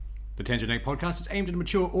The Tangent Egg podcast is aimed at a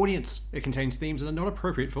mature audience. It contains themes that are not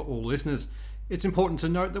appropriate for all listeners. It's important to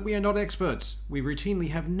note that we are not experts. We routinely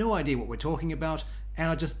have no idea what we're talking about and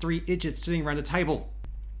are just three idiots sitting around a table.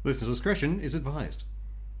 Listener discretion is advised.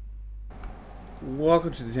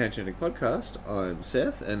 Welcome to the Tangent Egg podcast. I'm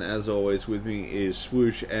Seth, and as always with me is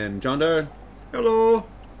Swoosh and John Doe. Hello.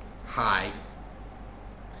 Hi.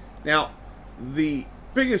 Now, the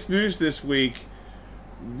biggest news this week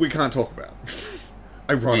we can't talk about.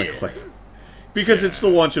 Ironically. Yeah. Because it's the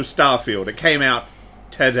launch of Starfield. It came out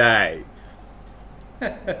today.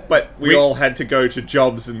 But we all had to go to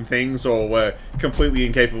jobs and things, or were completely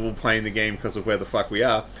incapable of playing the game because of where the fuck we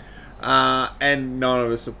are. And none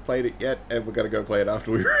of us have played it yet, and we're going to go play it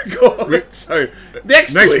after we record it. So,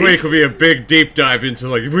 next week will be a big deep dive into,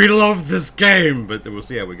 like, we love this game, but we'll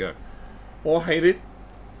see how we go. Or hate it.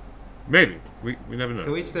 Maybe. We never know.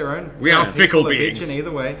 To each their own. We are fickle beings.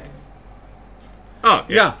 Either way. Oh,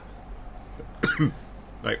 yeah.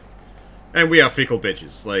 Like, and we are fickle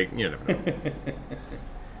bitches. Like, you never know.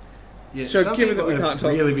 Yeah, so some given people that we can't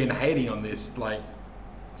have really been hating on this. Like,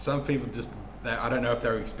 some people just, I don't know if they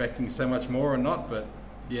were expecting so much more or not, but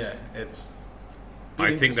yeah, it's.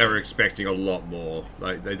 I think they were expecting a lot more.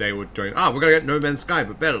 Like, they were doing, we're going to get No Man's Sky,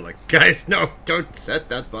 but better. Like, guys, no, don't set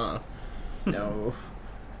that bar. No.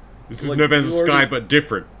 This is No Man's Sky, but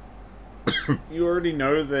different. You already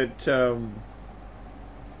know that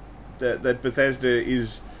that Bethesda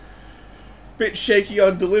is a bit shaky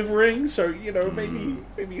on delivering, so, you know,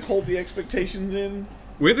 maybe hold the expectations in.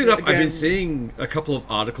 Weirdly enough, I've been seeing a couple of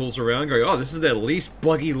articles around going, this is their least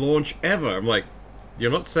buggy launch ever. I'm like, you're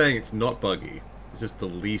not saying it's not buggy. It's just the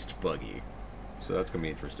least buggy. So that's going to be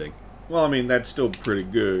interesting. Well, I mean, that's still pretty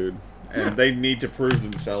good. And they need to prove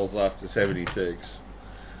themselves after 76.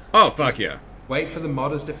 Oh, fuck yeah. Wait for the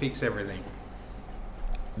modders to fix everything.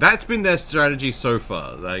 That's been their strategy so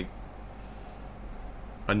far, like,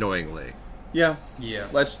 annoyingly. Yeah. Yeah.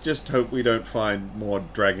 Let's just hope we don't find more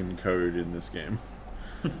dragon code in this game.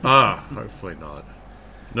 Hopefully not.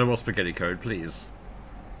 No more spaghetti code, please.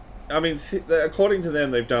 I mean, according to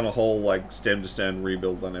them, they've done a whole, like, stem-to-stem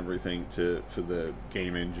rebuild on everything for the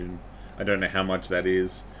game engine. I don't know how much that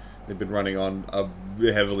is. They've been running on a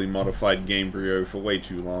heavily modified Gamebryo for way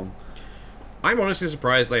too long. I'm honestly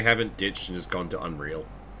surprised they haven't ditched and just gone to Unreal.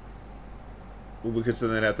 Well, because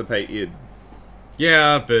then they'd have to pay id.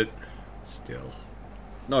 Yeah, but still.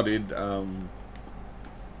 Not id,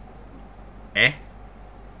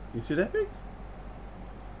 Is it Epic?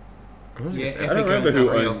 Yeah, Epic I don't remember who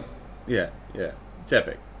Unreal. owned... Yeah, it's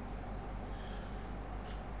Epic.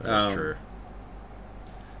 That's true.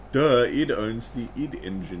 Duh, id owns the id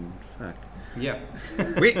engine. Fuck. Yeah.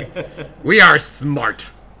 We are smart.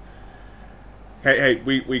 Hey,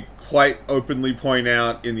 we quite openly point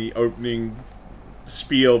out in the opening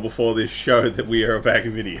spiel before this show that we are a bag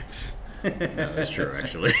of idiots. No, that's true,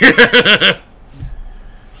 actually.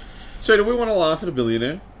 So, do we want to laugh at a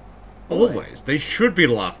billionaire? Always. They should be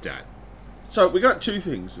laughed at. So, we got two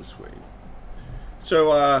things this week.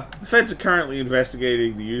 So, the feds are currently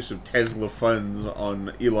investigating the use of Tesla funds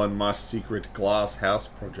on Elon Musk's secret glass house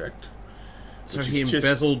project. So he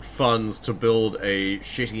embezzled funds to build a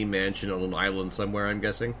shitty mansion on an island somewhere, I'm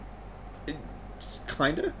guessing?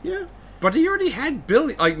 Kinda, yeah. But he already had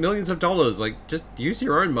millions of dollars. Like, just use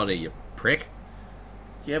your own money, you prick.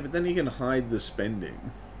 Yeah, but then he can hide the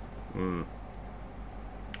spending. You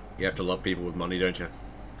have to love people with money, don't you?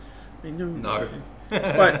 I know. No.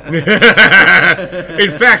 But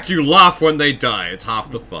in fact, you laugh when they die. It's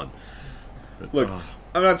half the fun. look,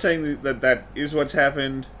 I'm not saying that is what's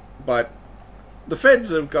happened, but the feds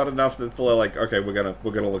have got enough that they're like, okay, we're gonna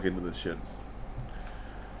look into this shit.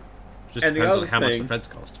 Just And the depends other on how much thing- the feds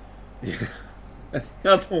cost. Yeah. And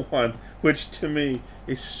the other one, which to me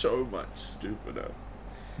is so much stupider.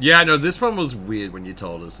 Yeah, no, this one was weird when you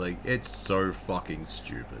told us. Like, it's so fucking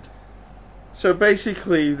stupid. So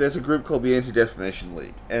basically, there's a group called the Anti-Defamation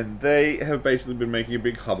League, and they have basically been making a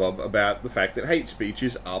big hubbub about the fact that hate speech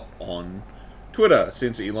is up on Twitter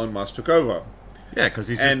since Elon Musk took over. Yeah, because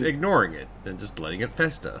he's just ignoring it and just letting it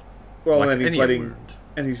fester. Well, like and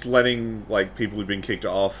he's letting like people who've been kicked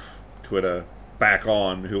off Twitter back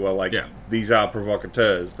on, who are like, these are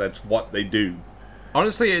provocateurs. That's what they do.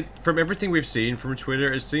 Honestly, from everything we've seen from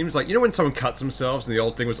Twitter, it seems like, you know when someone cuts themselves and the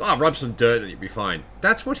old thing was, rub some dirt and you'll be fine.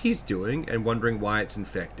 That's what he's doing and wondering why it's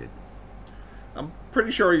infected. I'm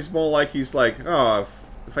pretty sure he's more like,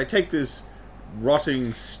 if I take this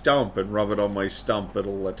rotting stump and rub it on my stump,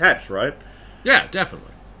 it'll attach, right? Yeah,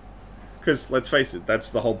 definitely. Because, let's face it, that's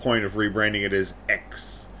the whole point of rebranding it as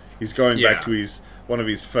X. He's going back to one of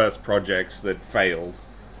his first projects that failed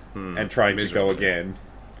and trying to go again.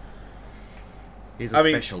 He's a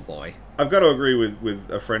special boy. I've got to agree with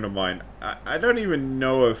a friend of mine. I don't even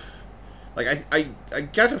know if... Like, I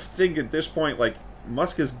got to think at this point, like,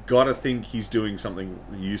 Musk has got to think he's doing something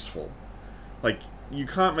useful. Like, you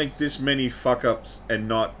can't make this many fuck-ups and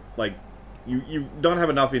not, like... You don't have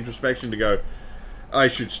enough introspection to go, I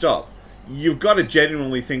should stop. You've got to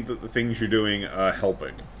genuinely think that the things you're doing are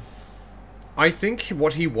helping. I think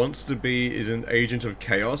what he wants to be is an agent of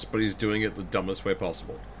chaos, but he's doing it the dumbest way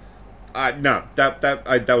possible. No,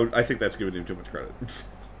 I think that's giving him too much credit.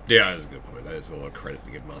 Yeah, that's a good point. That is a lot of credit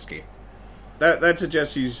to give Muskie. That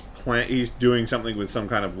suggests he's doing something with some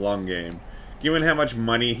kind of long game. Given how much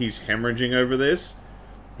money he's hemorrhaging over this,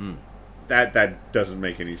 that doesn't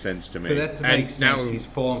make any sense to me. For that to make sense, he's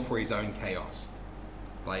fallen for his own chaos.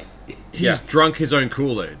 Like, he's drunk his own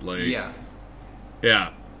Kool-Aid. Like, yeah,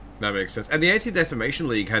 that makes sense. And the Anti-Defamation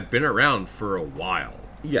League had been around for a while.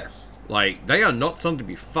 Yes. Like, they are not something to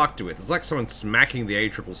be fucked with. It's like someone smacking the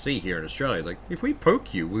ACCC here in Australia. It's like, if we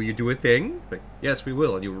poke you, will you do a thing? Like, yes, we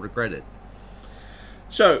will, and you will regret it.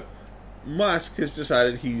 So, Musk has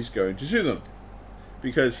decided he's going to sue them.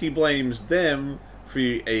 Because he blames them for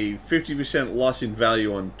a 50% loss in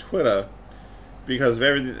value on Twitter because of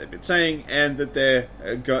everything they've been saying, and that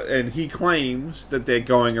and he claims that they're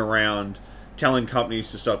going around telling companies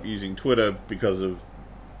to stop using Twitter because of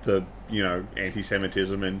the,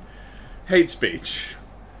 anti-Semitism and hate speech.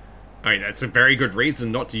 I mean, that's a very good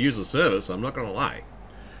reason not to use the service, I'm not going to lie.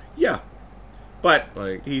 Yeah. But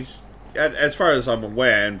like, he's, as far as I'm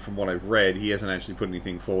aware, and from what I've read, he hasn't actually put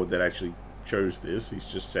anything forward that actually shows this.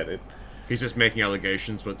 He's just said it. He's just making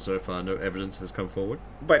allegations, but so far no evidence has come forward.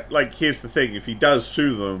 But, here's the thing. If he does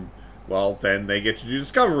sue them, well, then they get to do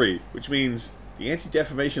discovery, which means the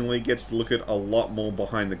Anti-Defamation League gets to look at a lot more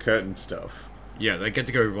behind-the-curtain stuff. Yeah, they get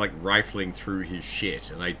to go, rifling through his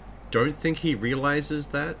shit, and I don't think he realizes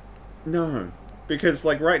that. No. Because,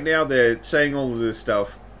 right now they're saying all of this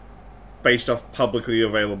stuff based off publicly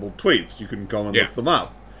available tweets. You can go and look them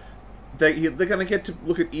up. They're going to get to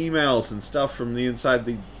look at emails and stuff from the inside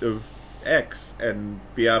of X and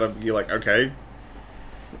be able to be like, okay,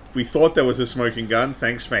 we thought there was a smoking gun,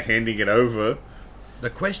 thanks for handing it over.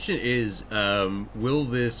 The question is, will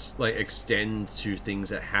this extend to things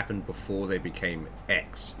that happened before they became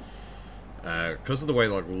X? Because of the way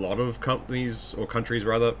a lot of companies, or countries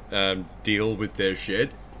rather, deal with their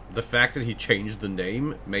shit, the fact that he changed the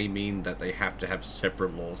name may mean that they have to have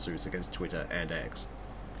separate lawsuits against Twitter and X.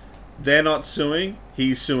 They're not suing,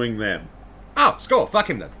 he's suing them. Oh, score, fuck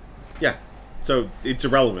him then. Yeah, so it's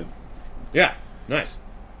irrelevant. Yeah, nice.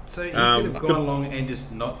 So he could have gone along and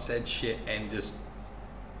just not said shit and just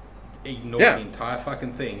ignored the entire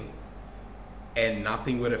fucking thing, and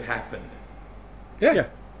nothing would have happened. Yeah.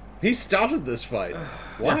 He started this fight.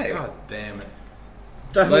 Why? God damn it.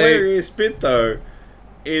 The hilarious bit, though,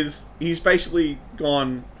 is he's basically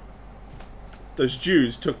gone, those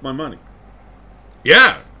Jews took my money.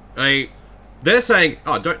 Yeah. They're saying,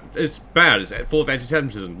 it's bad, it's full of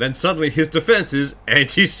anti-Semitism. Then suddenly his defense is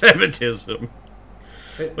anti-Semitism.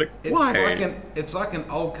 Why? It's like an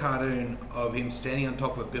old cartoon of him standing on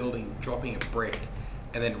top of a building, dropping a brick,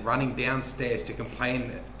 and then running downstairs to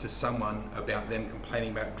complain to someone about them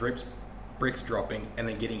complaining about bricks dropping, and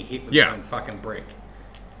then getting hit with his own fucking brick.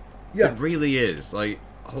 Yeah. It really is.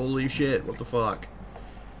 Holy shit, what the fuck?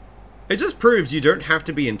 It just proves you don't have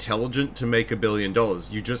to be intelligent to make $1 billion.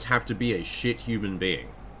 You just have to be a shit human being.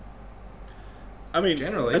 I mean,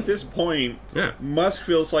 generally, at this point, Musk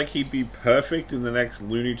feels like he'd be perfect in the next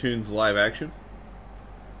Looney Tunes live action.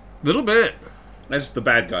 Little bit. That's the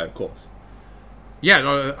bad guy, of course. Yeah,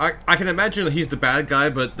 no, I can imagine he's the bad guy,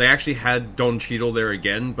 but they actually had Don Cheadle there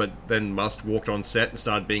again, but then Musk walked on set and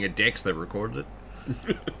started being a dick, so they recorded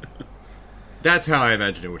it. That's how I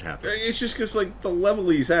imagine it would happen. It's just because, the level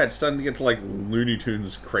he's at, it's starting to get to, Looney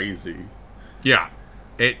Tunes crazy. Yeah,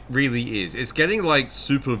 it really is. It's getting,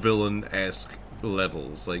 supervillain-esque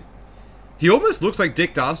levels. He almost looks like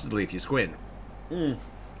Dick Dastardly if you squint. Mm.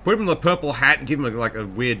 Put him in the purple hat and give him, a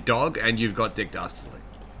weird dog, and you've got Dick Dastardly.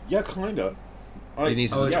 Yeah, kinda. He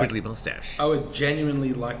needs his twiddly mustache. I would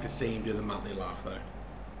genuinely like to see him do the Muttley laugh, though.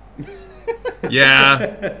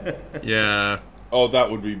 Yeah. Yeah. Oh,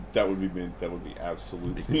 that would be mint. That would be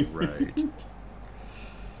absolutely right.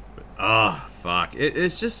 Fuck.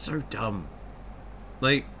 It's just so dumb.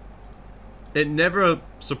 It never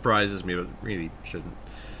surprises me, but it really shouldn't.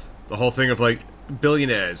 The whole thing of,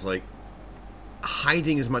 billionaires,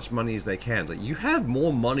 hiding as much money as they can. You have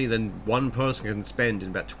more money than one person can spend in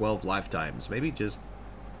about 12 lifetimes. Maybe just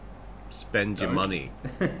spend your money.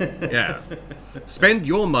 Yeah. Spend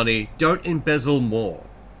your money, don't embezzle more.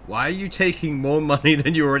 Why are you taking more money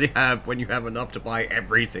than you already have when you have enough to buy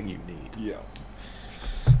everything you need?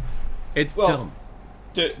 Yeah. It's dumb.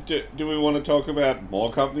 Do we want to talk about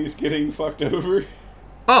more companies getting fucked over?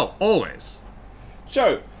 Oh, always.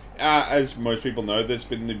 So, as most people know, there's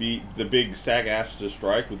been the big SAG-AFTRA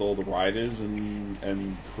strike with all the writers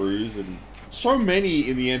and crews and so many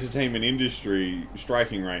in the entertainment industry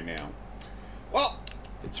striking right now. Well,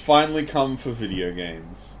 it's finally come for video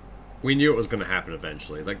games. We knew it was going to happen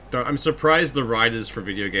eventually. I'm surprised the writers for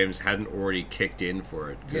video games hadn't already kicked in for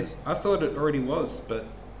it. Yes, I thought it already was, but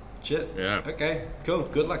shit. Yeah. Okay, cool.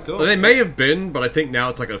 Good luck to Well, they may have been, but I think now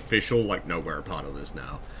it's official, no, we're a part of this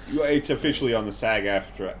now. It's officially on the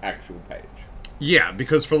SAG-AFTRA actual page. Yeah,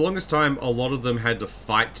 because for the longest time, a lot of them had to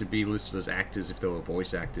fight to be listed as actors if they were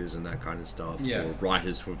voice actors and that kind of stuff. Yeah. Or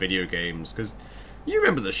writers for video games. Because you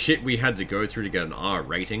remember the shit we had to go through to get an R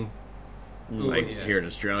rating? Here in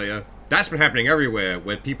Australia. That's been happening everywhere,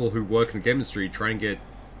 where people who work in the game industry try and get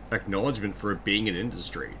acknowledgement for it being an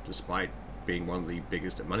industry, despite being one of the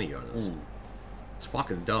biggest money earners. It's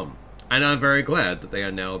fucking dumb. And I'm very glad that they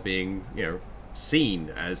are now being, seen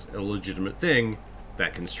as a legitimate thing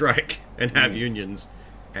that can strike and have unions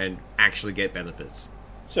and actually get benefits.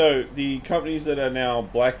 So, the companies that are now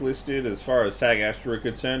blacklisted as far as SAG-AFTRA are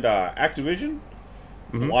concerned are Activision,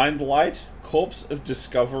 Blind Light, Corpse of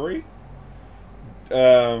Discovery,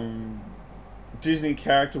 Disney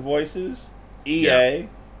Character Voices, EA,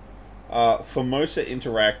 Formosa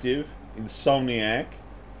Interactive, Insomniac,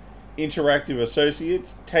 Interactive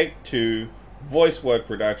Associates, Take-Two, Voice Work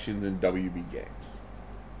Productions, and WB Games.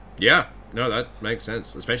 Yeah, no, that makes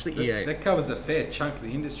sense, especially EA. That covers a fair chunk of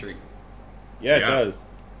the industry. Yeah, it does.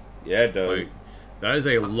 Yeah, it does. That is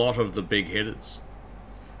a lot of the big hitters.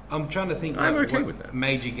 I'm trying to think I'm okay what with that.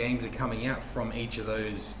 major games are coming out from each of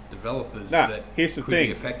those developers Nah, here's the could thing.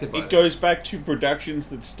 be affected by It goes back to productions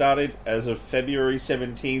that started as of February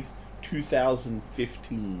 17th,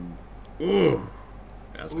 2015. Ooh.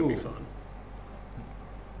 That's going to be Ooh. fun.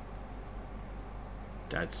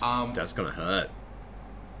 That's going to hurt.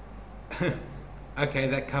 Okay,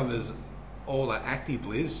 that covers all our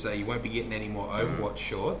ActiBliz, so you won't be getting any more Overwatch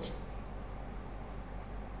shorts.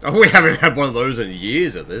 Oh, we haven't had one of those in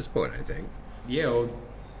years at this point, I think. Yeah, well,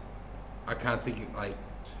 I can't think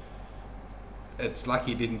it's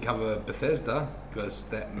lucky it didn't cover Bethesda, because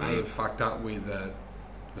that may have fucked up with the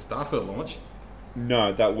Starfield launch.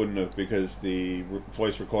 No, that wouldn't have, because the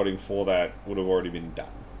voice recording for that would have already been done.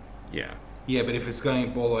 Yeah. Yeah, but if it's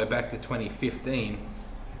going all the way back to 2015...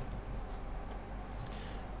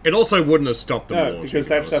 It also wouldn't have stopped the No, launch. because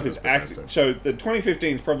that stuff is active. active. So the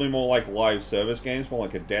 2015 is probably more like live service games, more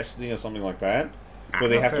like a Destiny or something like that, where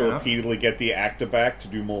they have to fair enough. repeatedly get the actor back to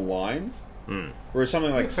do more lines. Whereas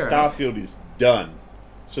something like fair Starfield is done,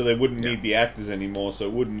 so they wouldn't Yeah. need the actors anymore, so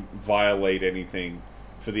it wouldn't violate anything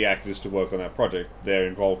for the actors to work on that project. Their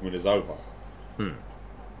involvement is over.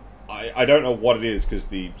 I don't know what it is, because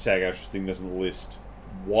the SAG-AFTRA thing doesn't list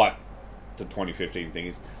what the 2015 thing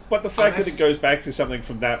is. But the fact that it goes back to something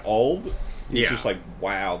from that old is just like,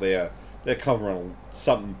 wow, they're covering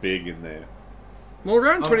something big in there. Well,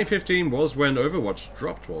 around 2015 was when Overwatch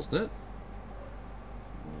dropped, wasn't it?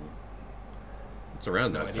 It's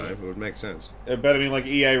around that time. It would make sense. But I mean, like,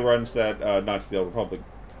 EA runs that Knights of the Old Republic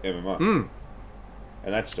MMO.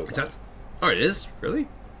 And that's still going. Oh, it is? Really?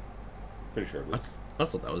 Pretty sure it is. I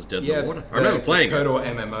thought that was dead in Yeah, the water. I remember playing the it. KOTOR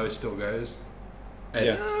MMO still goes. It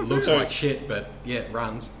Yeah. looks So- like shit, but yeah, it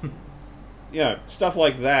runs. You know, stuff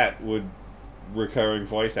like that would recurring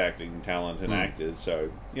voice acting talent and actors. So,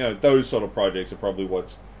 you know, those sort of projects are probably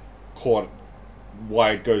what's caught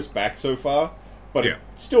why it goes back so far. But Yeah.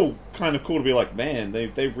 it's still kind of cool to be like, man,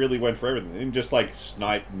 they really went for everything. They didn't just like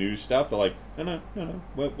snipe new stuff. They're like, no,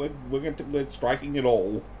 we're striking it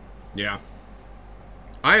all. Yeah.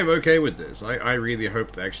 I am okay with this. I really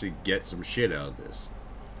hope they actually get some shit out of this.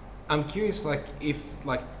 I'm curious, if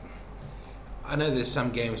I know there's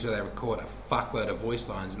some games where they record a fuckload of voice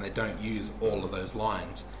lines and they don't use all of those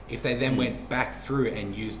lines. If they then went back through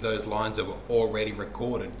and used those lines that were already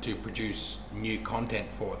recorded to produce new content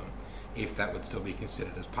for them, if that would still be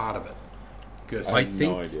considered as part of it. I have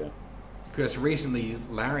no idea. Because recently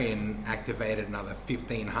Larian activated another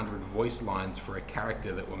 1,500 voice lines for a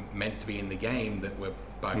character that were meant to be in the game that were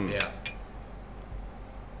bugged out.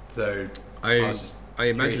 So I was just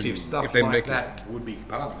imagine curious if stuff if they like make that would be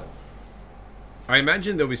part of it. I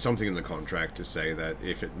imagine there'll be something in the contract to say that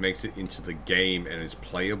if it makes it into the game and it's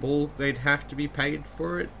playable, they'd have to be paid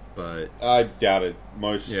for it. But I doubt it.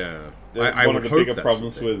 Most yeah, one of the bigger that's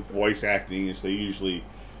problems the thing. with voice acting is they usually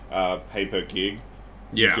pay per gig.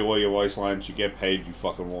 Yeah, You do all your voice lines, you get paid, you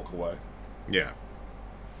fucking walk away. yeah.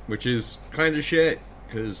 which is kind of shit,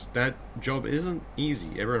 because that job isn't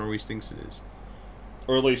easy. Everyone always thinks it is.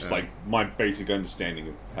 Or at least, like, my basic understanding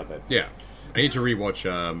of how that... Yeah. I need to rewatch,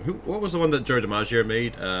 what was the one that Joe DiMaggio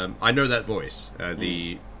made? I Know That Voice.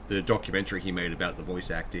 The documentary he made about the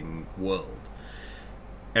voice acting world.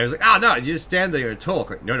 And I was like, no, you just stand there and talk.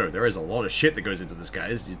 Like, no, there is a lot of shit that goes into this,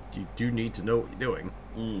 guys. You do need to know what you're doing.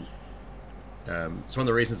 It's one of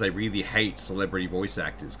the reasons they really hate celebrity voice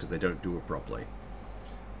actors, because they don't do it properly.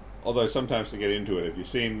 Although sometimes to get into it, have you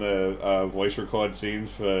seen the voice record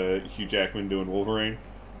scenes for Hugh Jackman doing Wolverine?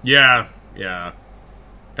 Yeah.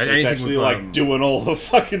 And it's actually like doing all the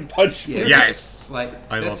fucking punch moves. Yes! Like,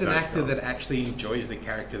 I that's love an that actor stuff. that actually enjoys the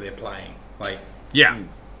character they're playing. Like, Yeah.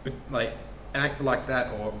 but like an actor like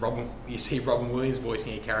that, or you see Robin Williams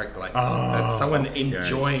voicing a character like that's someone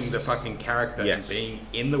enjoying the fucking character and being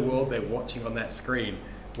in the world they're watching on that screen.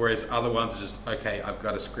 Whereas other ones are just, okay, I've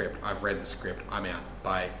got a script, I've read the script, I'm out.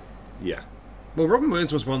 Bye. Yeah. Well, Robin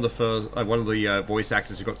Williams was one of the voice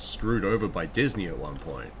actors who got screwed over by Disney at one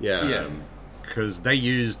point. Yeah. Because they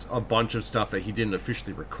used a bunch of stuff that he didn't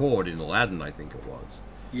officially record in Aladdin, I think it was.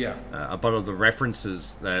 Yeah. A bunch of the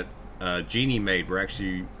references that Genie made were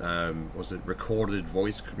actually, recorded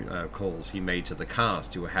voice calls he made to the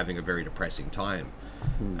cast who were having a very depressing time.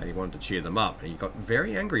 And he wanted to cheer them up. And he got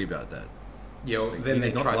very angry about that. Yeah, well, then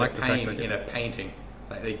they tried to paint in a painting.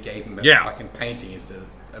 Like, they gave him a fucking painting instead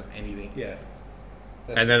of anything. Yeah.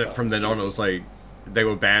 And then from then on, it was like, they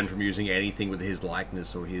were banned from using anything with his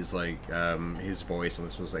likeness or his his voice, and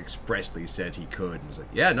this was expressly said he could. And it was like,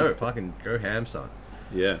 yeah, no, fucking go ham, son.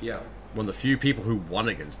 Yeah. One of the few people who won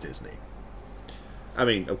against Disney. I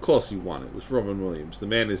mean, of course he won. It was Robin Williams. The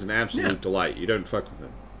man is an absolute delight. You don't fuck with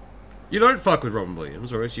him. You don't fuck with Robin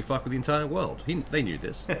Williams, or else you fuck with the entire world. They knew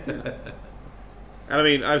this. And I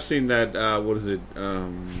mean, I've seen that,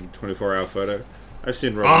 24-hour photo. I've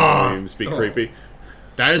seen Robin Williams be creepy.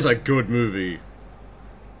 That is a good movie.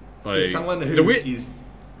 Like, for someone who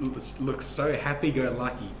looks so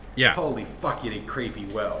happy-go-lucky, holy fuck, you did creepy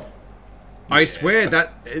well. I swear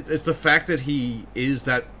that it's the fact that he is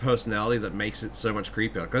that personality that makes it so much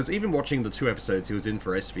creepier. Because even watching the 2 episodes he was in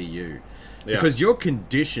for SVU, because you're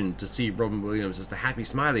conditioned to see Robin Williams as the happy,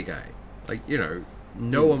 smiley guy. Like,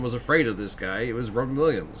 no one was afraid of this guy. It was Robin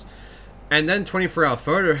Williams. And then 24-hour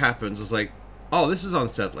photo happens. It's like, oh, this is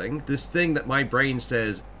unsettling. This thing that my brain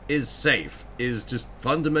says is safe, is just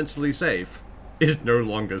fundamentally safe, is no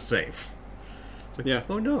longer safe. It's like,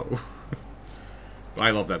 oh no. But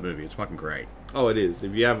I love that movie. It's fucking great. Oh, it is.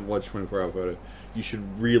 If you haven't watched 24-hour photo, you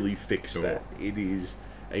should really fix that. It is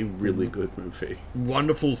a really good movie.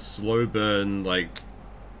 Wonderful, slow burn,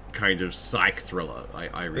 kind of psych thriller.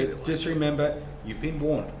 I really like just remember, you've been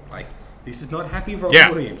warned. Like, this is not Happy Robin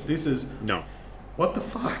Williams. This is... No. What the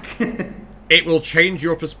fuck? It will change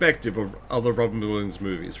your perspective of other Robin Williams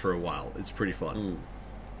movies for a while. It's pretty fun.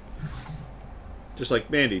 Just like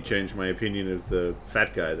Mandy changed my opinion of the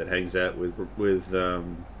fat guy that hangs out with the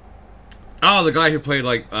guy who played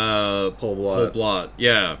Paul Blart. Paul Blart.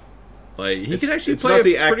 Yeah. Like, he can actually it's play not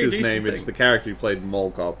the a pretty actor's decent name, thing. it's the character he played in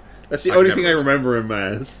Mall Cop. That's the only thing I remember him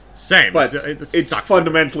as. Same. But it's it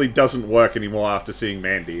fundamentally doesn't work anymore after seeing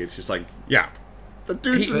Mandy. It's just like, yeah. the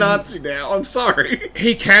dude's Nazi now. I'm sorry.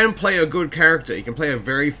 He can play a good character. He can play a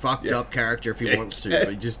very fucked up character if he wants to.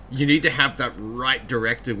 But you need to have that right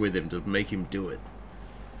director with him to make him do it.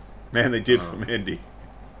 Man, they did for Mandy.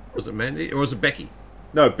 Was it Mandy? Or was it Becky?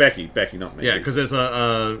 No, Becky, not Mandy. Yeah, because there's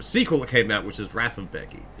a sequel that came out, which is Wrath of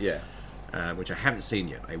Becky. Yeah. Which I haven't seen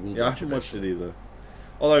yet. I will watch it. I haven't watched it either.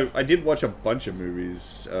 Although, I did watch a bunch of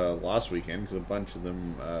movies last weekend, because a bunch of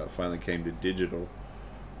them finally came to digital.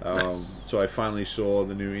 Nice. So I finally saw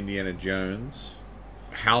the new Indiana Jones.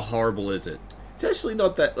 How horrible is it? It's actually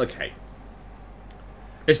not that... Okay.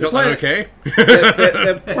 It's not that okay?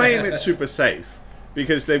 they're playing it super safe.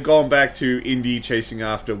 Because they've gone back to Indy chasing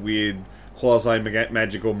after weird,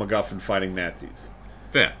 quasi-magical MacGuffin fighting Nazis.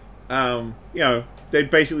 Fair. They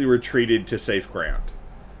basically retreated to safe ground.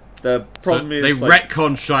 The problem is... They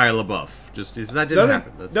retconned Shia LaBeouf. That didn't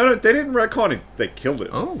happen. No, they didn't retcon him. They killed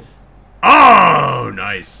him. Oh,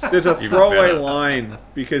 nice. There's a throwaway line,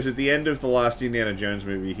 because at the end of the last Indiana Jones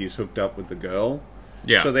movie, he's hooked up with the girl.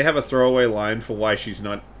 Yeah. So they have a throwaway line for why she's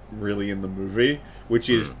not really in the movie, which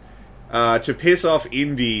is... to piss off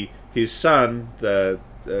Indy, his son, I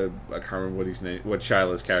can't remember what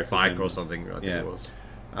Shila's character Spike or something, I think it was.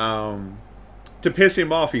 To piss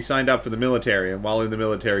him off, he signed up for the military, and while in the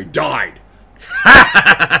military, died.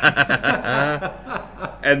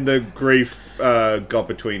 And the grief got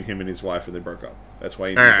between him and his wife, and they broke up. That's why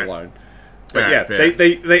Indy's alone. But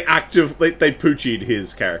they poochied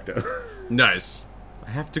his character. Nice.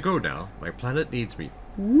 I have to go now. My planet needs me.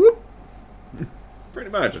 Whoop. Pretty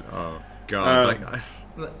much. Oh, God.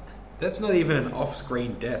 That's not even an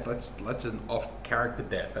off-screen death. That's an off-character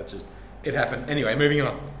death. That's just... It happened. Anyway, moving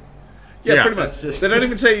on. Yeah, pretty much. Just... They don't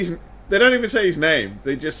even say his name.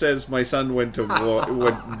 They just says my son went to war,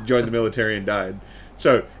 joined the military and died.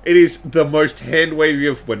 So it is the most hand wavy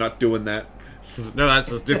of we're not doing that. No,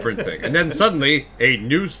 that's a different thing. And then suddenly a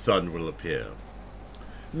new son will appear.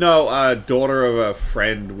 No, daughter of a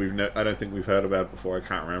friend I don't think we've heard about before. I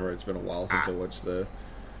can't remember. It's been a while since I watched the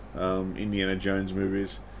Indiana Jones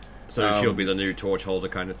movies. So she'll be the new torch holder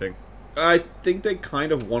kind of thing? I think they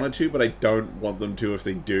kind of wanted to, but I don't want them to if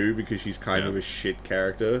they do, because she's kind of a shit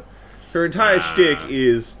character. Her entire shtick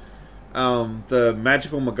is the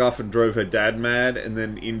magical MacGuffin drove her dad mad, and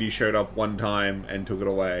then Indy showed up one time and took it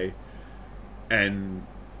away. And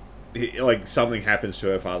something happens to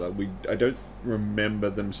her father. I don't remember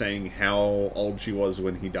them saying how old she was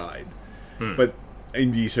when he died. But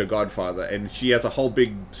Indy's her godfather, and she has a whole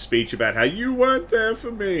big speech about how you weren't there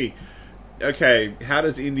for me. Okay, how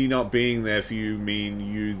does Indy not being there for you mean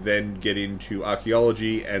you then get into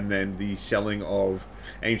archaeology and then the selling of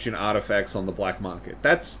ancient artifacts on the black market?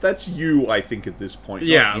 That's you, I think, at this point.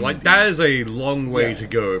 Yeah, that is a long way to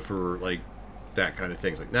go for that kind of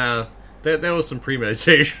thing. It's like, nah, there was some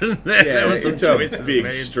premeditation. There was some choices a big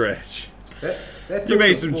made. Stretch. That You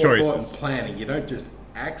made some forethought choices. and planning. You don't just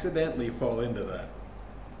accidentally fall into that.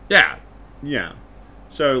 Yeah. Yeah.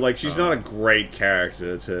 So, she's not a great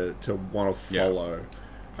character to want to follow.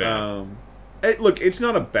 Yeah. Look, it's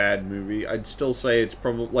not a bad movie. I'd still say it's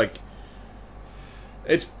probably,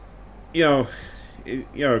 it's,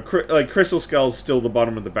 Crystal Skull's still the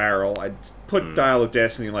bottom of the barrel. I'd put Dial of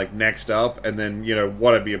Destiny, next up, and then,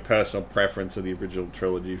 what'd be a personal preference of the original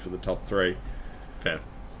trilogy for the top three. Fair.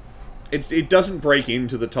 It doesn't break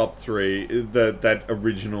into the top three, that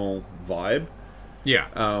original vibe.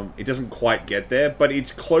 Yeah. It doesn't quite get there, but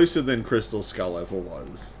it's closer than Crystal Skull ever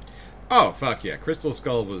was. Oh, fuck yeah. Crystal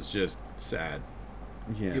Skull was just sad.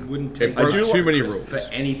 Yeah. It wouldn't take broke too many Crystal rules. for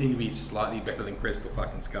anything to be slightly better than Crystal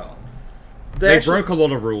fucking Skull. They broke a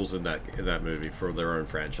lot of rules in that movie for their own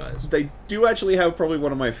franchise. They do actually have probably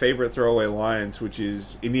one of my favorite throwaway lines, which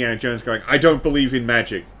is Indiana Jones going, "I don't believe in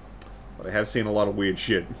magic, but I have seen a lot of weird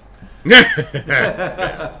shit."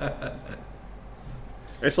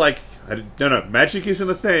 It's like, no, magic isn't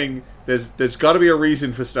a thing. There's got to be a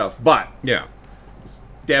reason for stuff, but Yeah. there's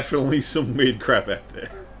definitely some weird crap out there,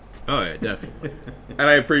 Oh, yeah, definitely. and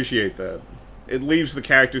I appreciate that. It leaves the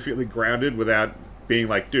character feeling grounded without being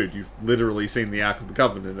like, dude, you've literally seen the Ark of the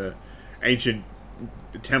Covenant, an ancient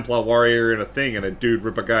Templar warrior and a thing, and a dude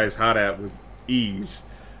rip a guy's heart out with ease.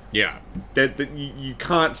 Yeah. That you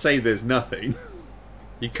can't say there's nothing.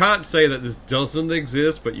 You can't say that this doesn't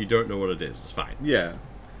exist, but you don't know what it is. It's fine. Yeah.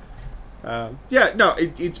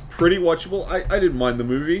 It's pretty watchable. I didn't mind the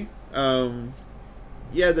movie.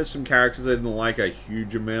 There's some characters I didn't like a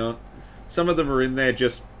huge amount. Some of them are in there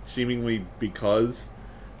just seemingly because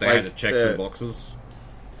They had to check some boxes.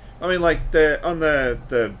 I mean, on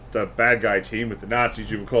the bad guy team with the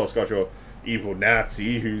Nazis, you've of course got your evil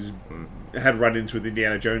Nazi who's had run-ins with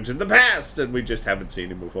Indiana Jones in the past, and we just haven't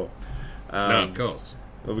seen him before. No, of course.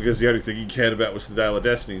 Well, because the only thing he cared about was the Dial of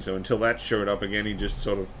Destiny, so until that showed up again, he just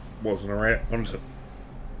sort of wasn't around.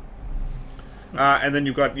 And then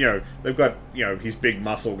you've got, they've got, his big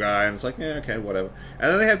muscle guy, and it's like, yeah, okay, whatever.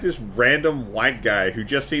 And then they have this random white guy who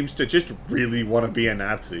just seems to just really want to be a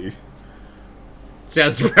Nazi.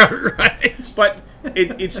 Sounds about right. But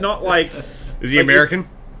it's not like... Is he American?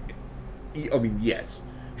 I mean, yes.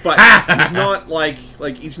 But he's not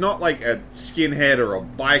he's not like a skinhead or a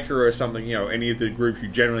biker or something, any of the group you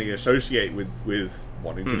generally associate with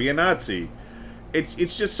wanting to be a Nazi.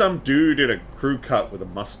 It's just some dude in a crew cut with a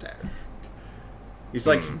mustache. He's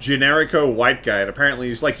like generico white guy, and apparently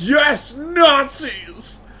he's like, yes,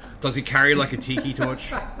 Nazis! Does he carry like a tiki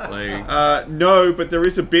torch? Like... No, but there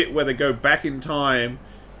is a bit where they go back in time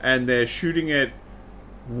and they're shooting at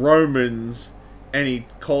Romans, and he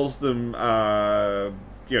calls them, Schweinhund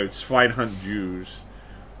Jews.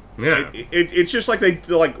 Yeah. It's just like they're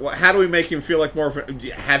like, how do we make him feel like more of a...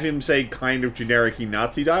 Have him say kind of generic-y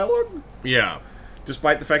Nazi dialogue? Yeah.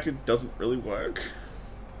 Despite the fact it doesn't really work.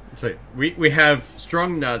 So we have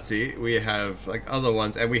strong Nazi, we have other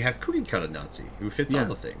ones, and we have cookie cutter Nazi who fits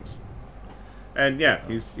other things. And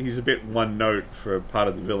he's a bit one note for part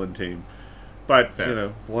of the villain team, but Fair.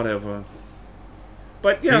 Whatever.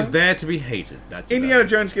 But he's there to be hated. That's Indiana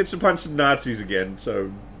Jones gets to punch some Nazis again.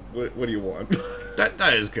 So what do you want?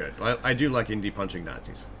 that is good. I do like Indy punching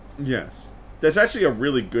Nazis. Yes, there's actually a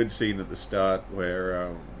really good scene at the start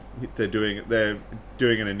where they're doing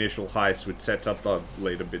an initial heist, which sets up the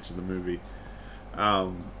later bits of the movie,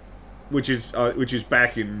 which is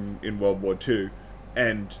back in World War II,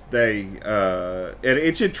 and and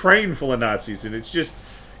it's a train full of Nazis, and it's just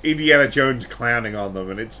Indiana Jones clowning on them,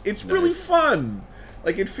 and it's Nice. really fun.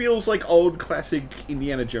 Like, it feels like old classic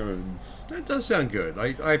Indiana Jones. That does sound good.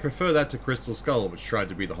 I prefer that to Crystal Skull, which tried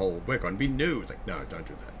to be the whole, we're going to be new. It's like, no, don't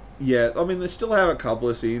do that. Yeah, I mean, they still have a couple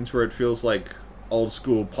of scenes where it feels like old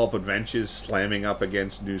school pulp adventures slamming up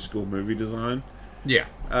against new school movie design. Yeah.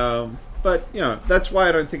 But, you know, that's why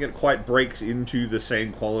I don't think it quite breaks into the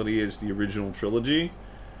same quality as the original trilogy.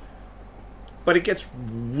 But it gets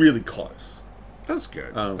really close. That's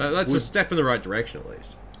good. That's a step in the right direction, at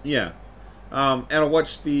least. Yeah. And I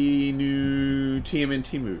watched the new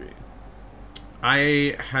TMNT movie.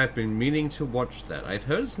 I have been meaning to watch that. I've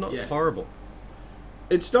heard it's not horrible.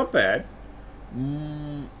 It's not bad.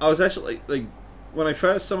 I was actually, like, when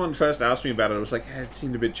someone first asked me about it, I was like, it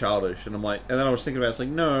seemed a bit childish. And then I was thinking about it, it's like,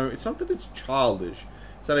 no, it's not that it's childish.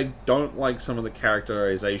 It's that I don't like some of the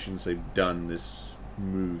characterizations they've done in this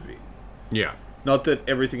movie. Yeah. Not that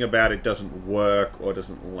everything about it doesn't work or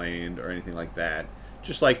doesn't land or anything like that.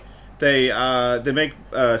 Just like, they make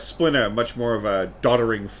Splinter much more of a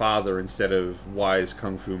doddering father instead of wise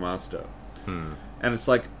kung fu master. And it's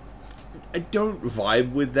like, I don't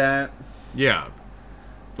vibe with that. Yeah.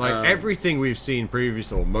 Like, everything we've seen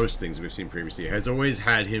previously, or most things we've seen previously, has always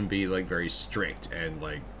had him be, like, very strict and,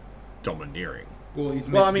 like, domineering. Well, he's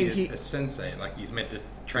meant to be a sensei. Like, he's meant to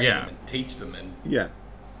train them and teach them and... Yeah.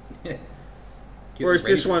 Whereas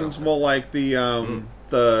this one's more like the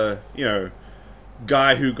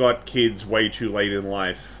guy who got kids way too late in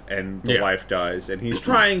life and the wife dies, and he's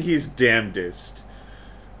trying his damnedest.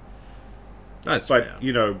 That's fair.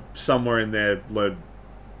 But, somewhere in there learned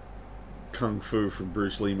kung fu from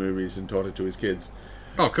Bruce Lee movies and taught it to his kids.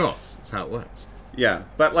 Oh, of course. That's how it works. Yeah,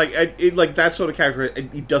 but, like, that sort of character,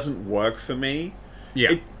 it doesn't work for me.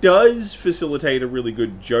 Yeah. It does facilitate a really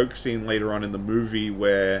good joke scene later on in the movie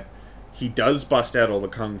where he does bust out all the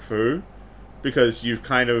kung fu because you've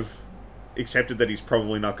kind of accepted that he's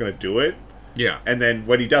probably not going to do it. Yeah. And then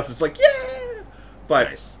when he does, it's like, yeah! But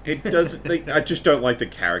nice. It does. I just don't like the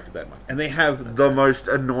character that much. And they have the most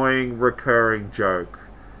annoying recurring joke.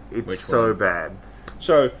 It's so bad.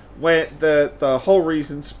 So, where the whole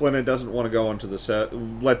reason Splinter doesn't want to go onto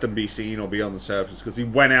let them be seen or be on the surface because he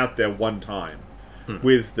went out there one time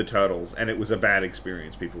with the turtles and it was a bad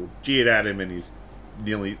experience. People jeered at him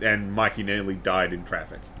and Mikey nearly died in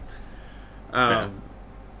traffic.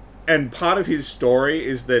 And part of his story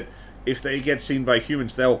is that if they get seen by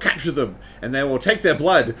humans, they will capture them and they will take their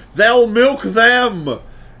blood. They'll milk them!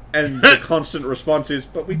 And the constant response is,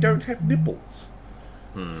 but we don't have nipples.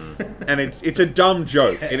 And it's a dumb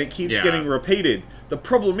joke, and it keeps getting repeated. The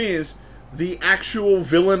problem is, the actual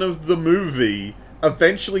villain of the movie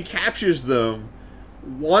eventually captures them,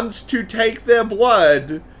 wants to take their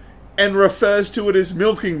blood, and refers to it as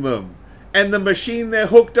milking them. And the machine they're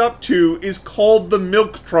hooked up to is called the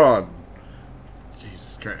Milktron.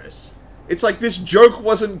 Jesus Christ. It's like, this joke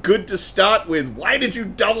wasn't good to start with. Why did you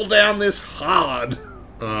double down this hard?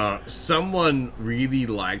 Someone really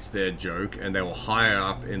liked their joke, and they were higher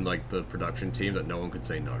up in, like, the production team that no one could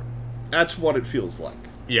say no. That's what it feels like.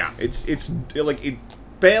 Yeah. It's like, it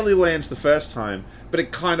barely lands the first time, but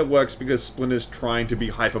it kind of works because Splinter's trying to be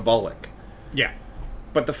hyperbolic. Yeah.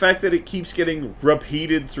 But the fact that it keeps getting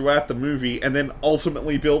repeated throughout the movie and then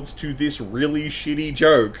ultimately builds to this really shitty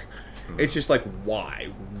joke, it's just like,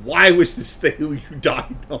 why? Why was this the hill you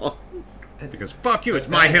died on? Because fuck you, it's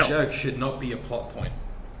my hill. That joke should not be a plot point.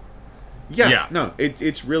 Yeah. No,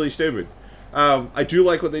 it's really stupid. I do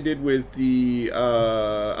like what they did with the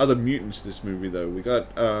other mutants this movie, though. We got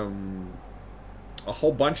a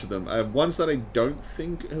whole bunch of them. Ones that I don't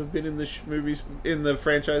think have been in the movies in the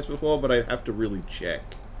franchise before, but I have to really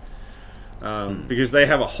check. Because they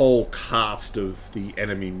have a whole cast of the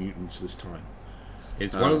enemy mutants this time.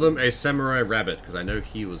 Is one of them a samurai rabbit? Because I know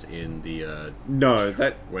he was in the... no,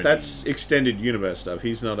 that's extended universe stuff.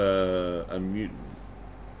 He's not a mutant.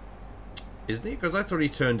 Isn't he? Because I thought he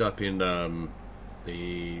turned up in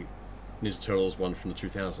the Ninja Turtles one from the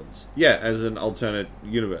 2000s. Yeah, as an alternate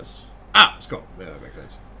universe. Ah, it's cool. Yeah, that makes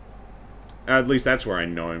sense. At least that's where I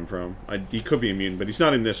know him from. He could be a mutant, but he's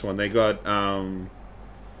not in this one. They got...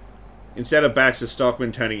 instead of Baxter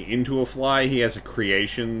Stockman turning into a fly, he has a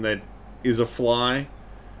creation that is a fly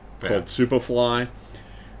called Superfly.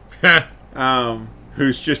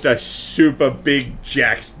 Who's just a super big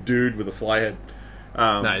jacked dude with a fly head.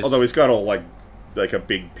 Nice. Although he's got all like a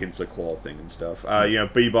big pincer claw thing and stuff.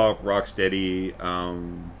 Bebop, Rocksteady,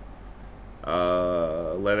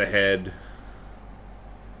 Leatherhead,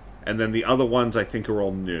 and then the other ones I think are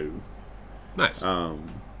all new. Nice.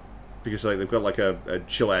 Because like they've got like a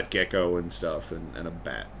chill-out gecko and stuff, and a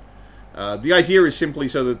bat. The idea is simply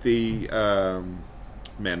so that the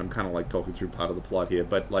man, I'm kind of like talking through part of the plot here,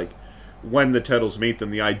 but like when the turtles meet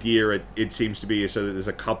them, the idea it seems to be is so that there's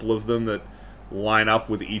a couple of them that line up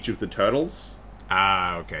with each of the turtles.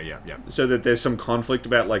 Ah, okay, yeah. So that there's some conflict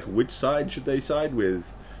about like which side should they side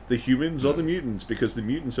with, the humans or the mutants, because the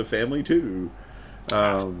mutants are family too.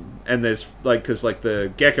 And there's like, because like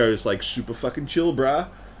the gecko's like super fucking chill, brah,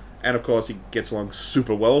 and of course he gets along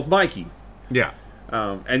super well with Mikey. Yeah.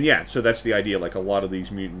 And yeah, so that's the idea. Like a lot of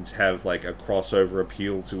these mutants have like a crossover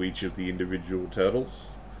appeal to each of the individual turtles.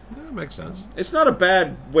 That makes sense. It's not a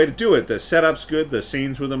bad way to do it. The setup's good. The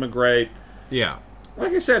scenes with them are great. Yeah.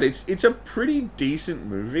 Like I said, it's a pretty decent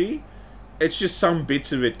movie. It's just some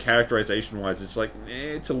bits of it, characterization-wise, it's like,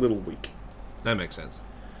 it's a little weak. That makes sense.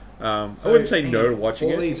 I wouldn't say no to watching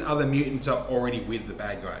it. All these other mutants are already with the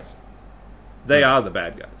bad guys. They are the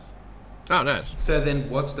bad guys. Oh, nice. So then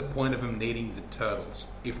what's the point of them needing the turtles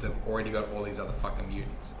if they've already got all these other fucking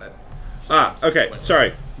mutants? Okay,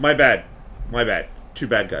 sorry. My bad. Two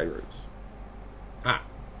bad guy groups.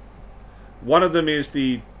 One of them is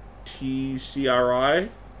the TCRI, I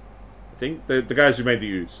think. The guys who made the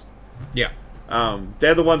ooze. Yeah.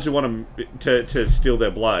 They're the ones who want to steal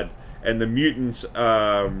their blood. And the mutants,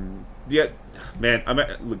 look,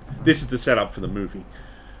 this is the setup for the movie.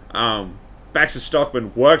 Baxter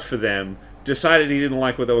Stockman worked for them, decided he didn't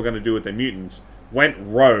like what they were going to do with their mutants, went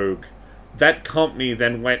rogue. That company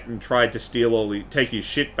then went and tried to take his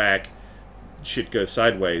shit back. Shit goes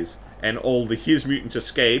sideways, and his mutants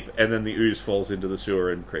escape, and then the ooze falls into the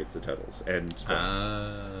sewer and creates the turtles. And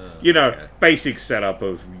basic setup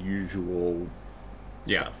of usual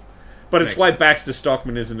stuff. But it's why Baxter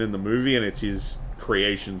Stockman isn't in the movie, and it's his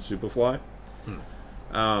creation, Superfly.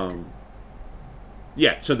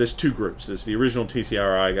 So there's two groups. There's the original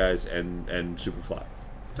TCRI guys and Superfly.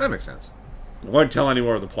 That makes sense. I won't tell any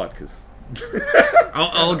more of the plot, because...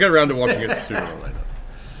 I'll get around to watching it sooner or later.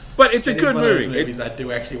 But it's a good movie. Movies I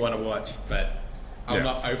do actually want to watch, but I'm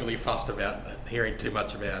not overly fussed about hearing too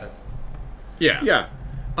much about it. Yeah.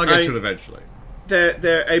 I'll get to it eventually.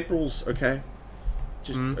 They're April's okay.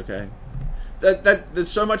 Just okay.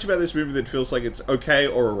 There's so much about this movie that feels like it's okay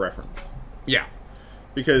or a reference. Yeah.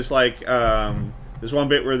 Because, like, there's one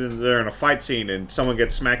bit where they're in a fight scene and someone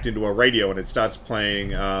gets smacked into a radio and it starts playing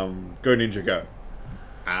Go Ninja Go.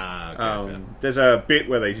 There's a bit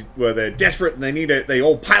where they're desperate and they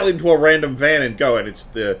all pile into a random van and go, and it's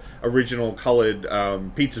the original colored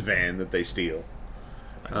pizza van that they steal.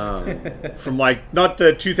 From, like, not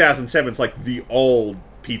the 2007, it's like the old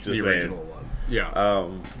pizza van. The original one.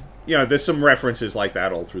 Yeah. There's some references like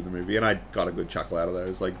that all through the movie, and I got a good chuckle out of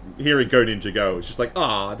those. Like, hearing Go Ninja Go, it's just like,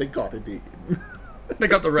 they got it in. They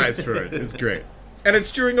got the rights for it. It's great. And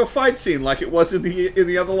it's during a fight scene like it was in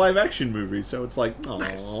the other live-action movies, so it's like, aww.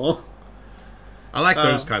 Nice. I like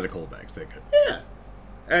those kind of callbacks. They're good. Yeah.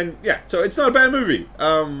 And, so it's not a bad movie.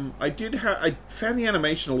 I found the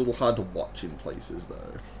animation a little hard to watch in places,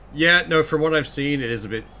 though. Yeah, no, from what I've seen, it is a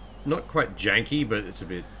bit, not quite janky, but it's a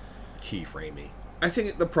bit keyframey. I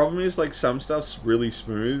think the problem is, like, some stuff's really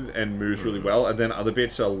smooth and moves really well, and then other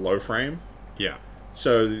bits are low frame. Yeah.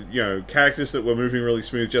 So, characters that were moving really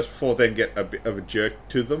smooth just before then get a bit of a jerk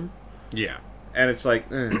to them. Yeah. And it's like,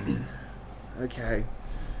 okay.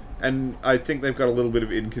 And I think they've got a little bit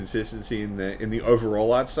of inconsistency in the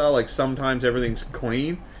overall art style. Like, sometimes everything's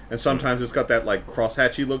clean, and sometimes it's got that, like,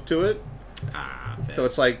 crosshatchy look to it. Fair. So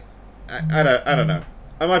it's like, I don't know.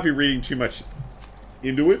 I might be reading too much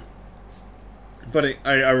into it. But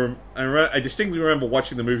I distinctly remember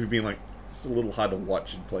watching the movie being like, it's a little hard to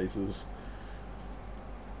watch in places.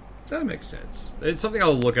 That makes sense. It's something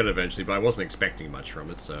I'll look at eventually, but I wasn't expecting much from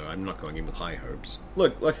it, so I'm not going in with high hopes.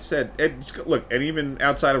 Look, like I said, and even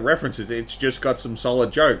outside of references, it's just got some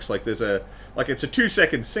solid jokes. Like it's a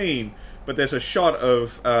 2-second scene, but there's a shot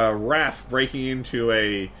of Raph breaking into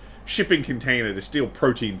a shipping container to steal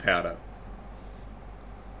protein powder.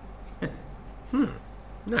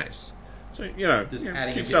 Nice. So just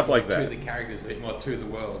adding a bit stuff more like that to the characters, a bit more to the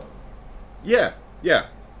world. Yeah.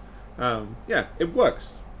 It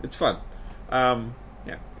works. It's fun.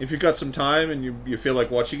 If you've got some time and you feel like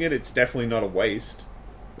watching it, it's definitely not a waste.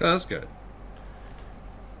 Oh, that's good.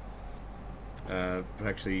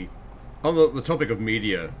 Actually, on the topic of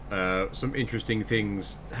media, some interesting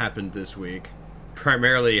things happened this week.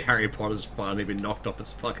 Primarily, Harry Potter's finally been knocked off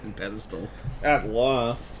its fucking pedestal. At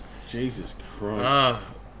last. Jesus Christ.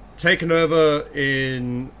 taken over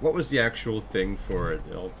in... What was the actual thing for it?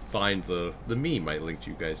 I'll find the meme I linked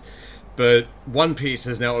you guys. But One Piece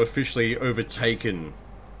has now officially overtaken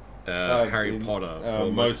Harry Potter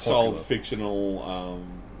for most popular. sold fictional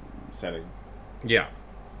setting. Yeah.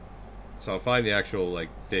 So I'll find the actual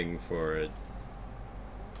thing for it.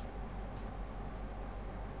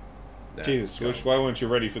 Nah, Jesus, Swoosh, why weren't you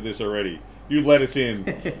ready for this already? You let us in.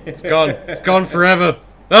 It's gone. It's gone forever.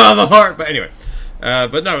 Oh, the heart. But anyway,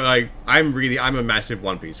 but no, I'm a massive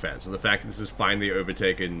One Piece fan. So the fact that this has finally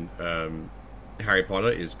overtaken Harry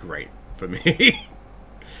Potter is great for me.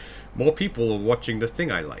 More people are watching the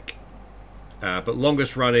thing I like. But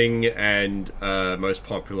longest running and most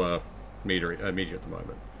popular media at the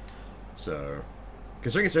moment. So,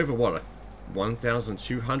 considering it's over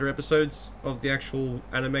 1,200 episodes of the actual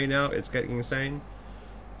anime now, it's getting insane.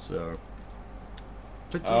 So,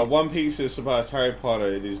 but One Piece has surpassed Harry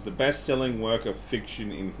Potter. It is the best-selling work of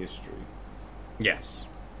fiction in history. Yes.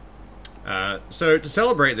 So to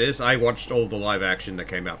celebrate this, I watched all the live action that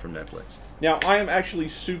came out from Netflix. Now, I am actually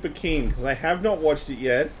super keen, because I have not watched it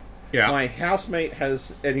yet. Yeah. My housemate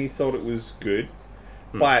has, and he thought it was good.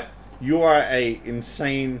 But you are a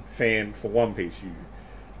insane fan for One Piece. You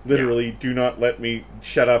literally do not let me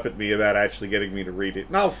shut up at me about actually getting me to read it.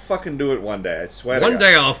 And I'll fucking do it one day, I swear to One God.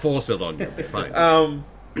 day I'll force it on you. It'll be fine.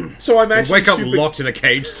 So I'm actually Wake up super... locked in a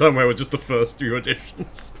cage somewhere with just the first few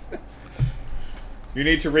editions. You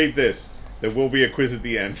need to read this. There will be a quiz at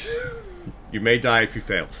the end. You may die if you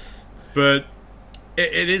fail. But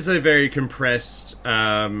it is a very compressed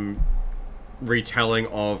retelling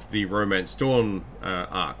of the Romance Dawn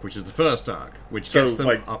arc, which is the first arc, which gets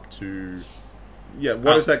them up to... Yeah,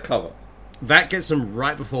 what does that cover? That gets them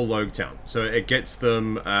right before Logtown. So it gets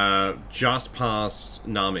them just past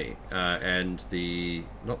Nami and the...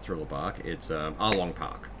 Not Thriller Bark, it's Arlong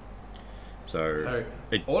Park. So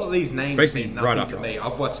all of these names basically mean nothing right to after. me.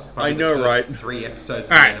 I've watched I probably know, the right? first 3 episodes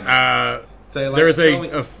of All the right, anime. So, there is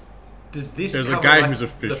does this there's cover a guy who's a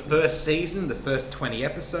the fish. first season, the first 20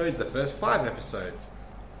 episodes, the first 5 episodes?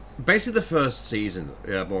 Basically the first season,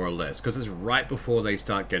 more or less, because it's right before they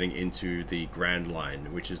start getting into the Grand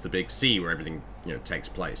Line, which is the big sea where everything takes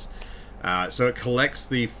place. So it collects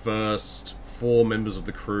the first 4 members of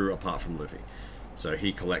the crew apart from Luffy. So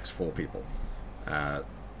he collects 4 people.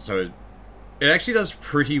 So it actually does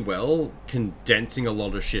pretty well condensing a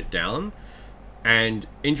lot of shit down. And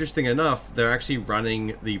interesting enough, they're actually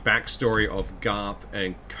running the backstory of Garp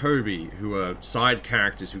and Kobe, who are side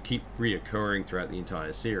characters who keep reoccurring throughout the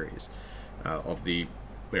entire series of the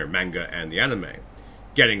manga and the anime,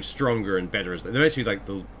 getting stronger and better as they're basically like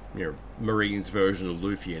the Marines version of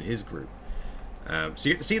Luffy and his group. So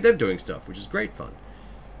you get to see them doing stuff, which is great fun.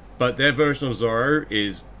 But their version of Zoro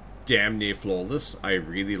is damn near flawless. I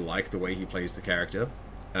really like the way he plays the character.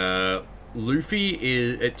 Luffy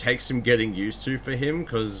it takes some getting used to for him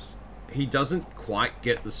because he doesn't quite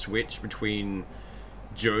get the switch between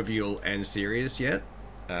jovial and serious yet,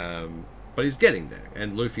 but he's getting there.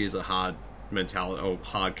 And Luffy is a hard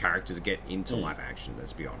character to get into live action.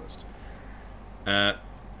 Let's be honest. A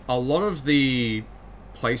lot of the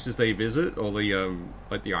places they visit, or the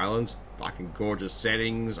like the islands, fucking gorgeous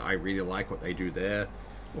settings. I really like what they do there.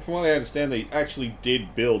 Well, from what I understand, they actually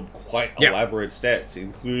did build quite elaborate stats,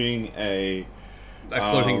 including a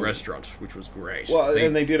floating restaurant, which was great. Well,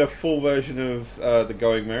 and they did a full version of the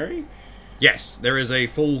Going Merry? Yes, there is a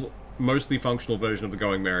full, mostly functional version of the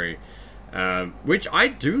Going Merry, which I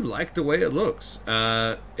do like the way it looks.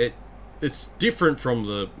 It's different from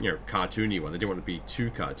the cartoony one. They didn't want to be too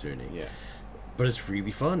cartoony. Yeah. But it's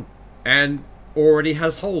really fun. And already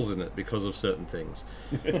has holes in it because of certain things.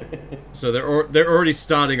 So they're already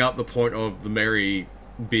starting up the point of the Merry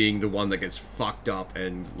being the one that gets fucked up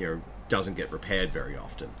and doesn't get repaired very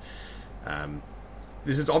often.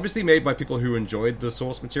 This is obviously made by people who enjoyed the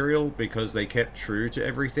source material because they kept true to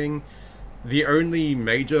everything. The only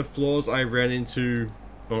major flaws I ran into,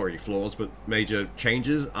 not really flaws, but major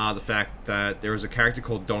changes, are the fact that there is a character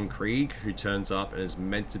called Don Krieg who turns up and is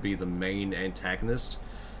meant to be the main antagonist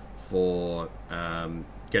for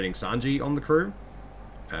getting Sanji on the crew.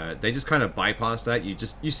 They just kind of bypass that.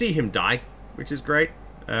 You see him die, which is great,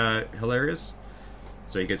 hilarious.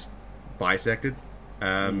 So he gets bisected,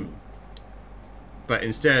 but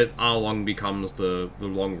instead Arlong becomes the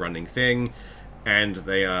long running thing, and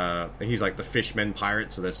he's like the fishmen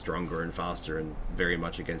pirate, so they're stronger and faster and very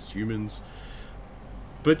much against humans.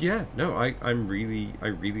 But yeah, no, I really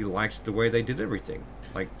liked the way they did everything.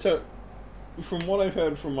 So, from what I've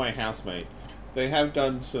heard from my housemate, they have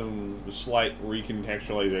done some slight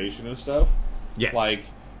recontextualization of stuff. Yes. Like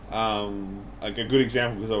a good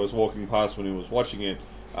example, because I was walking past when he was watching it,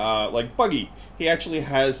 Like Buggy, he actually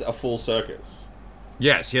has a full circus.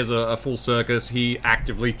 Yes, he has a full circus. He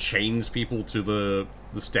actively chains people to the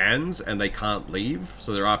stands, and they can't leave.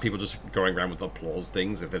 So there are people just going around with applause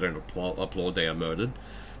things. If they don't applaud, they are murdered.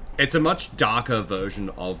 It's a much darker version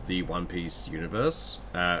of the One Piece universe.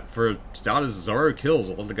 For starters, Zoro kills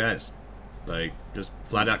a lot of the guys. Like, just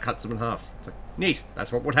flat out cuts them in half. It's like, neat.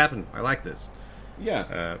 That's what would happen. I like this.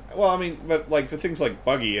 Yeah. Well, I mean, but like for things like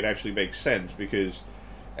Buggy, it actually makes sense because,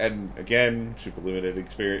 and again, super limited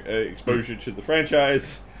exposure to the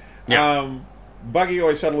franchise. Yeah. Buggy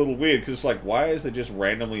always felt a little weird because it's like, why is there just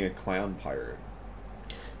randomly a clown pirate?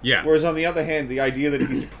 Yeah. Whereas on the other hand, the idea that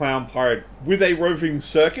he's a clown pirate with a roving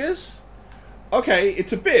circus, okay,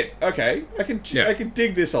 it's a bit okay. I can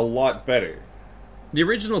dig this a lot better. The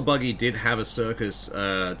original Buggy did have a circus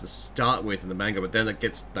to start with in the manga, but then it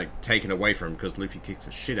gets like taken away from him because Luffy kicks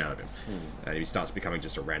the shit out of him, and he starts becoming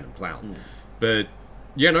just a random clown. But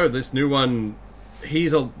this new one, he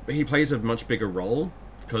plays a much bigger role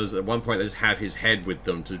because at one point they just have his head with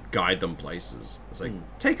them to guide them places. It's like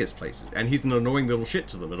take us places, and he's an annoying little shit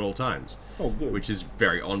to them at all times. Oh, good. Which is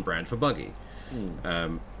very on brand for Buggy.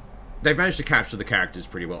 They've managed to capture the characters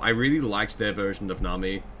pretty well. I really liked their version of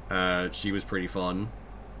Nami. She was pretty fun.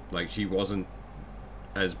 Like, she wasn't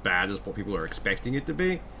as bad as what people are expecting it to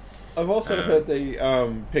be. I've also heard they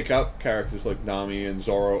pick up characters like Nami and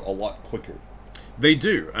Zoro a lot quicker. They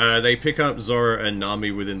do. They pick up Zoro and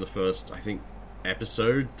Nami within the first, I think,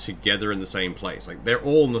 episode together in the same place. Like, they're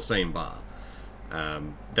all in the same bar.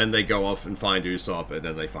 Then they go off and find Usopp, and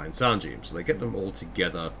then they find Sanji. So they get them all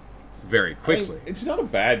together very quickly. I mean, it's not a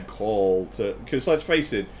bad call to... Because, let's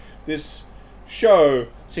face it, this show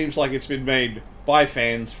seems like it's been made by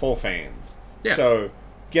fans for fans. Yeah. So,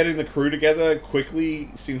 getting the crew together quickly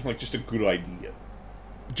seems like just a good idea.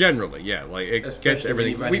 Generally, yeah. Like, it Especially gets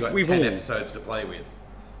everything... when you've only got we've 10 all... episodes to play with.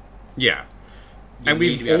 Yeah. You And need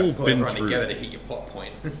we've to be able all to pull been everyone through... together to hit your plot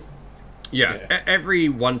point. Yeah. Every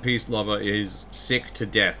One Piece lover is sick to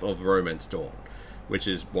death of Romance Dawn, which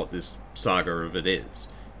is what this saga of it is.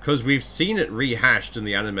 Because we've seen it rehashed in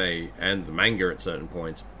the anime and the manga at certain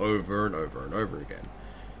points over and over and over again.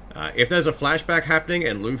 If there's a flashback happening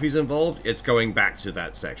and Luffy's involved, it's going back to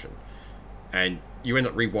that section. And you end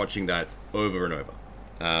up rewatching that over and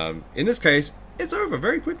over. In this case, it's over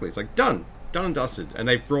very quickly. It's like, done and dusted. And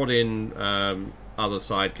they've brought in other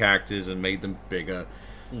side characters and made them bigger.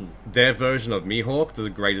 Their version of Mihawk, the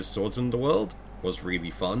greatest swordsman in the world, was really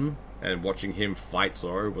fun. And watching him fight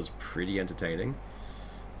Zoro was pretty entertaining.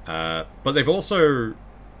 But they've also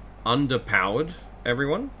underpowered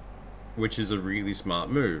everyone, which is a really smart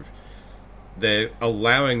move. They're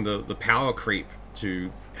allowing the power creep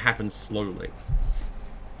to happen slowly.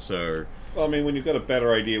 So... Well, I mean, when you've got a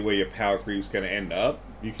better idea where your power creep's going to end up,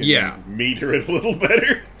 you can meter it a little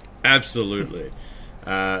better. Absolutely.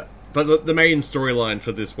 But the main storyline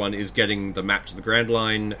for this one is getting the map to the Grand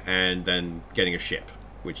Line and then getting a ship,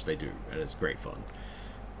 which they do, and it's great fun.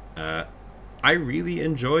 I really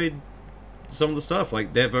enjoyed some of the stuff,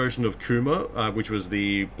 like their version of Kuma, which was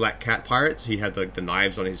the Black Cat Pirates. He had the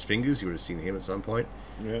knives on his fingers. You would have seen him at some point.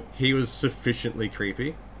 Yeah. He was sufficiently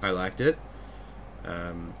creepy. I liked it.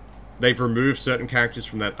 They've removed certain characters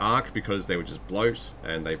from that arc because they were just bloat,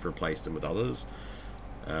 and they've replaced them with others.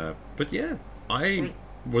 But yeah, I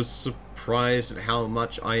was surprised at how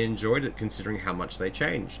much I enjoyed it, considering how much they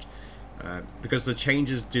changed. Because the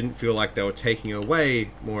changes didn't feel like they were taking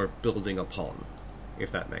away, more building upon,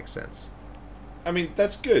 if that makes sense. I mean,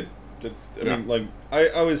 that's good. I mean, like,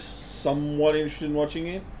 I was somewhat interested in watching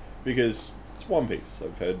it because it's One Piece.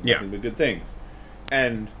 I've heard nothing but good things.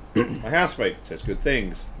 And my housemate says good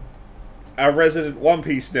things. Our resident One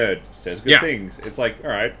Piece nerd says good things. It's like,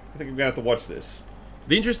 alright, I think I'm going to have to watch this.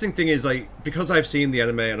 The interesting thing is, like, because I've seen the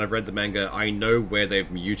anime and I've read the manga, I know where they've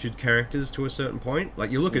muted characters to a certain point. Like,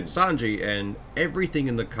 you look at Sanji and everything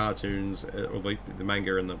in the cartoons, or the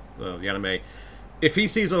manga and the anime, if he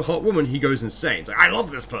sees a hot woman, he goes insane. It's like, I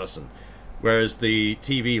love this person. Whereas the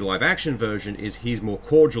TV live-action version is he's more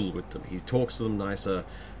cordial with them. He talks to them nicer.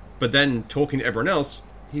 But then, talking to everyone else,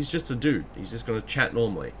 he's just a dude. He's just going to chat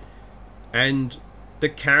normally. And the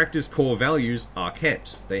character's core values are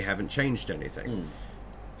kept. They haven't changed anything.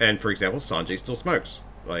 And, for example, Sanji still smokes.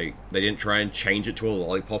 Like, they didn't try and change it to a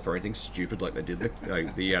lollipop or anything stupid like they did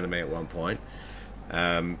the anime at one point.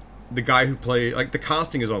 The guy who plays... Like, the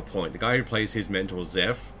casting is on point. The guy who plays his mentor,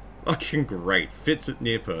 Seth, fucking great. Fits it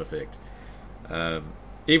near perfect.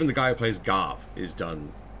 Even the guy who plays Garp is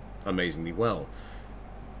done amazingly well.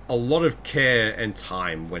 A lot of care and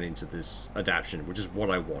time went into this adaptation, which is what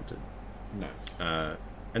I wanted. Nice.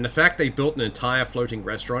 And the fact they built an entire floating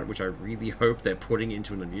restaurant, which I really hope they're putting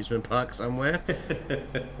into an amusement park somewhere,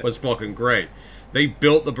 was fucking great. They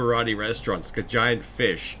built the Barati restaurant, it's like a giant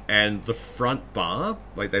fish, and the front bar,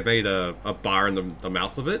 like they made a bar in the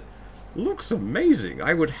mouth of it, looks amazing.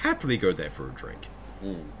 I would happily go there for a drink.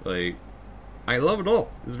 Like, I love it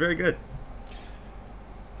all. It's very good.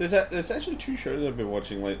 There's actually 2 shows I've been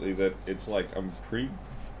watching lately that it's like I'm pretty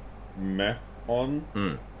meh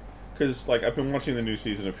on. Because like I've been watching the new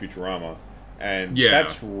season of Futurama, and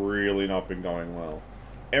that's really not been going well.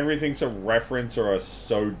 Everything's a reference or a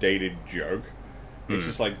so dated joke. It's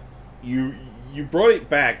just like you brought it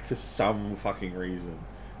back for some fucking reason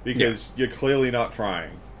because you're clearly not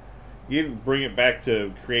trying. You didn't bring it back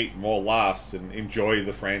to create more laughs and enjoy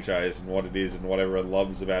the franchise and what it is and what everyone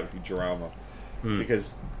loves about Futurama.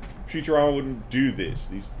 Because Futurama wouldn't do this.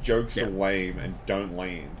 These jokes are lame and don't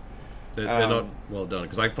land. They're not well done,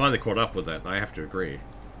 because I finally caught up with that, and I have to agree.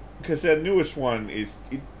 Because their newest one is...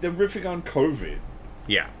 they're riffing on COVID.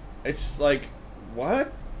 Yeah. It's like,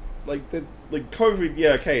 what? Like COVID, yeah,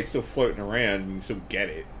 okay, it's still floating around, and you still get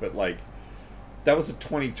it, but like, that was a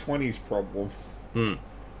 2020s problem.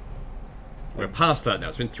 We're past that now.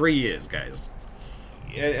 It's been 3 years, guys.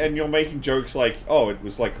 And you're making jokes like, oh, it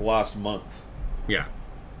was like last month. Yeah.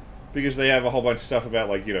 Because they have a whole bunch of stuff about,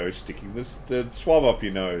 like, you know, sticking the swab up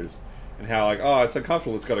your nose. And how, like, oh, it's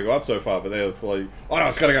uncomfortable, it's got to go up so far. But they're like, oh, no,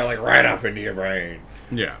 it's got to go, like, right up into your brain.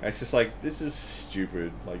 Yeah. And it's just like, this is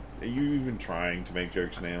stupid. Like, are you even trying to make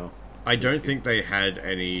jokes now? I don't think they had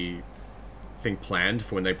anything planned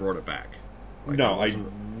for when they brought it back. Like, no, I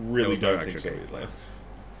really don't think so.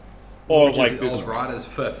 Or like those writers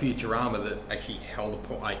for Futurama that actually held a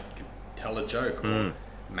point, like, could tell a joke or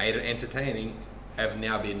made it entertaining, have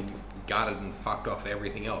now been gutted and fucked off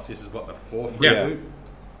everything else. This is what, the 4th reboot?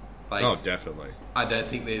 Like, oh, definitely. I don't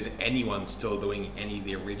think there's anyone still doing any of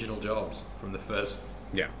the original jobs from the first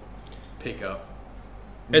pickup.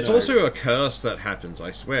 It's also a curse that happens,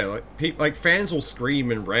 I swear. Like fans will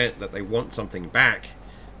scream and rant that they want something back.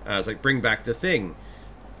 It's like, bring back the thing.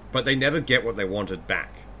 But they never get what they wanted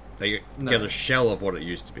back. They get a shell of what it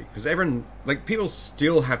used to be. Because everyone, like, people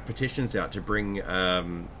still have petitions out to bring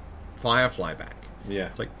Firefly back. Yeah.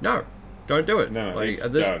 It's like, no, don't do it. No, like, it's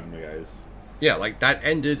done, guys. Yeah, like, that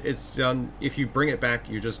ended, it's done. If you bring it back,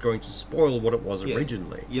 you're just going to spoil what it was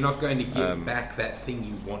originally. You're not going to get back that thing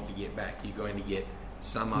you want to get back. You're going to get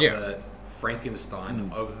some other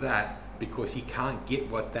Frankenstein of that, because you can't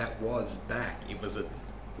get what that was back. It was a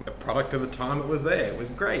product of the time it was there. It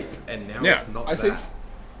was great. And now it's not that.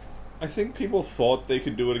 I think people thought they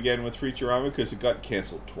could do it again with Futurama because it got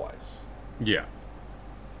cancelled twice. Yeah.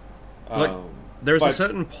 Like, there's a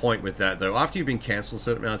certain point with that, though. After you've been cancelled a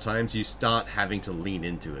certain amount of times, you start having to lean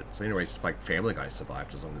into it. So anyway, it's like Family Guy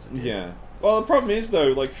survived as long as it did. Yeah. Well, the problem is, though,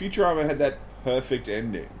 like, Futurama had that perfect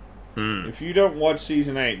ending. If you don't watch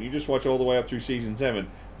Season 8, and you just watch all the way up through Season 7,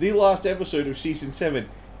 the last episode of Season 7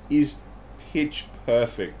 is pitch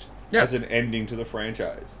perfect as an ending to the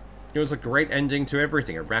franchise. It was a great ending to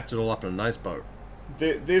everything. It wrapped it all up in a nice bow.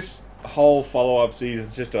 This whole follow-up season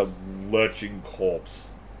is just a lurching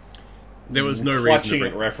corpse. There was no reason clutching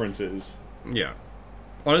at references. Yeah.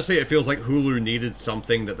 Honestly, it feels like Hulu needed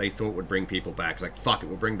something that they thought would bring people back. It's like, fuck it,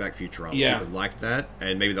 we'll bring back Futurama. Yeah. People like that,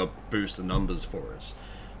 and maybe they'll boost the numbers for us.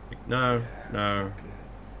 Like, no,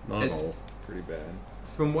 not at all. Pretty bad.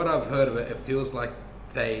 From what I've heard of it, it feels like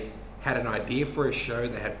they had an idea for a show,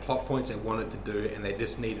 they had plot points they wanted to do, and they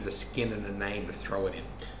just needed a skin and a name to throw it in.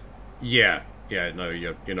 Yeah, no,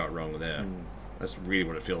 you're not wrong there. That's really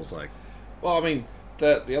what it feels like. Well, I mean,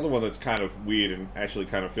 the other one that's kind of weird and actually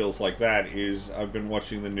kind of feels like that is I've been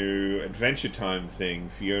watching the new Adventure Time thing,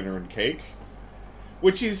 Fiona and Cake,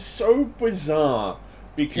 which is so bizarre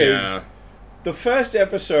because the first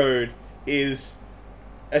episode is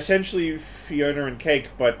essentially Fiona and Cake,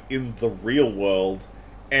 but in the real world.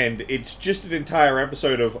 And it's just an entire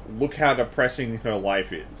episode of look how depressing her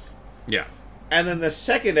life is. Yeah. And then the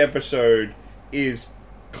second episode is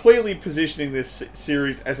clearly positioning this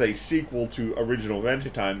series as a sequel to original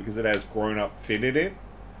Adventure Time because it has grown-up Finn in it.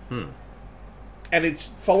 And it's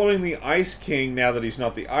following the Ice King now that he's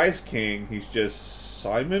not the Ice King, he's just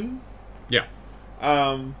Simon. Yeah.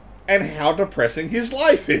 And how depressing his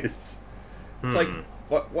life is. It's like,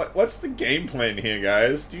 what's the game plan here,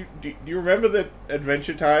 guys? Do you remember that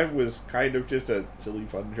Adventure Time was kind of just a silly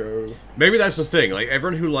fun show? Maybe that's the thing. Like,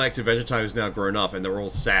 everyone who liked Adventure Time is now grown up and they're all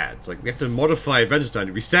sad. It's like, we have to modify Adventure Time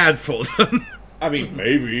to be sad for them. I mean,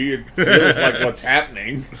 maybe. It feels like what's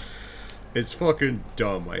happening. It's fucking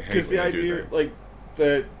dumb. I hate because the idea, like,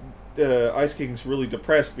 the Ice King's really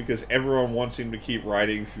depressed because everyone wants him to keep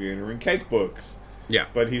writing Fiona and Cake books. Yeah.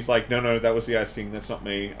 But he's like, no, that was the Ice King. That's not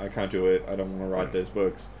me. I can't do it. I don't want to write those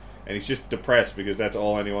books. And he's just depressed because that's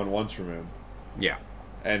all anyone wants from him. Yeah.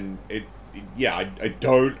 And I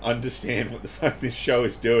don't understand what the fuck this show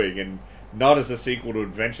is doing, and not as a sequel to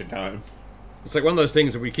Adventure Time. It's like one of those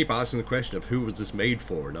things that we keep asking the question of who was this made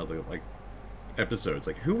for in other, like, episodes.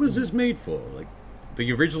 Like, who was this made for? Like,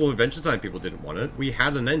 the original Adventure Time people didn't want it. We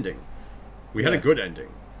had an ending. We had a good ending.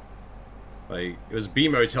 Like, it was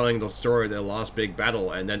BMO telling the story of their last big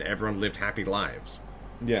battle, and then everyone lived happy lives.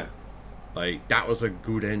 Yeah. Like, that was a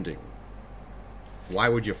good ending. Why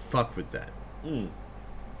would you fuck with that? Well,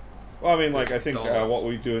 I mean, like, I think what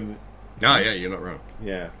we do in the... Ah, yeah, you're not wrong.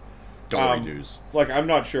 Yeah. Dollar dues. Like, I'm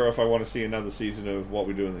not sure if I want to see another season of What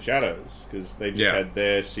We Do in the Shadows, because they just had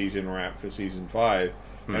their season wrap for season 5,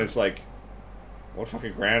 and it's like, what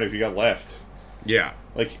fucking ground have you got left? Yeah.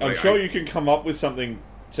 Like, I'm sure you can come up with something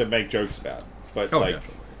to make jokes about, but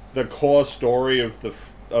definitely. The core story of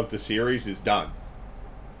the series is done.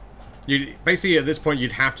 You basically at this point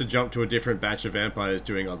you'd have to jump to a different batch of vampires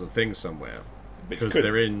doing other things somewhere because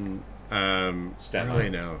they're in Staten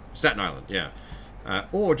Island now. Staten Island, yeah.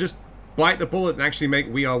 Or just bite the bullet and actually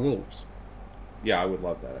make We Are Wolves. Yeah, I would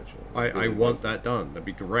love that actually. I want that done. That'd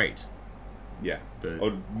be great. Yeah, but,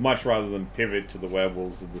 or much rather than pivot to the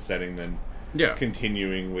werewolves of the setting than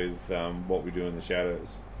continuing with What We Do in the Shadows.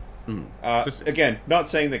 Again, not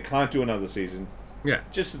saying they can't do another season. Yeah,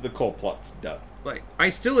 just that the core plot's done. Like, I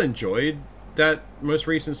still enjoyed that most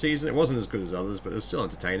recent season. It wasn't as good as others, but it was still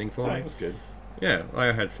entertaining for me. It was good. Yeah, I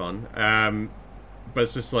had fun. But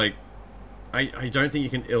it's just like, I don't think you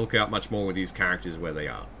can ilk out much more with these characters where they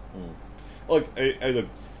are. Look,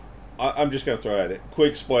 I'm just going to throw it out there.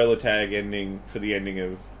 Quick spoiler tag ending for the ending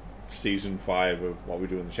of season 5 of What We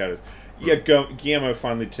Do in the Shadows. Yeah, Guillermo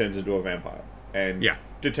finally turns into a vampire and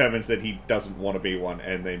determines that he doesn't want to be one,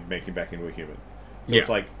 and they make him back into a human. So it's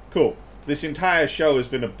like, cool. This entire show has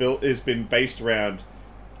been based around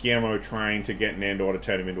Guillermo trying to get Nandor to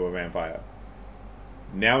turn him into a vampire.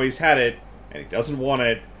 Now he's had it, and he doesn't want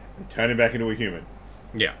it, and turn him back into a human.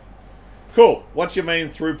 Yeah. Cool. What's your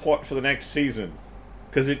main through plot for the next season?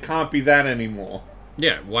 Because it can't be that anymore.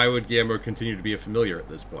 Yeah, why would Guillermo continue to be a familiar at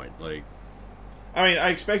this point? Like, I mean, I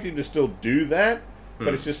expect him to still do that,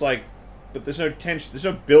 but it's just like, but there's no tension, there's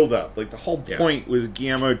no build-up. Like, the whole point was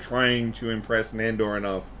Guillermo trying to impress Nandor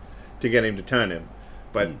enough to get him to turn him.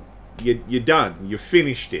 But you're done. You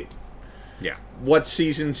finished it. Yeah. What's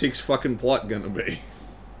season 6 fucking plot gonna be?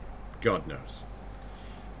 God knows.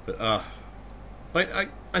 But,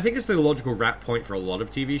 I think it's the logical wrap point for a lot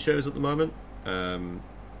of TV shows at the moment.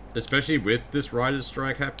 Especially with this writer's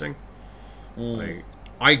strike happening. Like,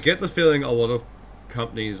 I get the feeling a lot of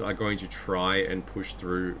companies are going to try and push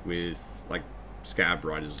through with, like, scab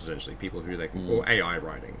writers, essentially. People who they can... Or AI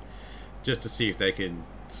writing. Just to see if they can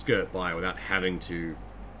skirt by without having to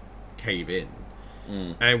cave in.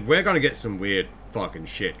 And we're going to get some weird fucking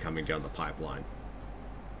shit coming down the pipeline.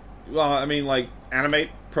 Well, I mean, like,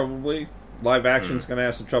 animate, probably. Live action's going to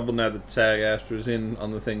have some trouble now that SAG-AFTRA's in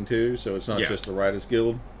on the thing, too, so it's not just the Writers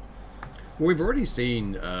Guild. Well, we've already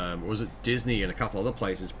seen, was it Disney and a couple other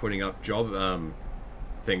places putting up job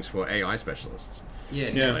things for AI specialists. Yeah,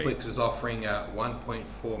 Netflix was offering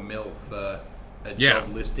 1.4 mil for a job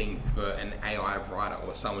listing for an AI writer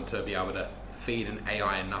or someone to be able to feed an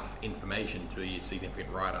AI enough information to a significant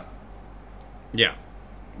writer. Yeah,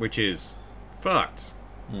 which is fucked.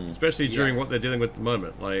 Especially during what they're dealing with at the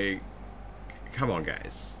moment. Like, come on,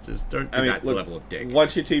 guys. Just don't do that level of dick.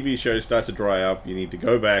 Once your TV shows start to dry up, you need to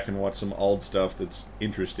go back and watch some old stuff that's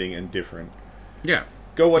interesting and different. Yeah.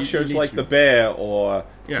 Go watch shows like The Bear or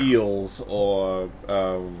Heels or...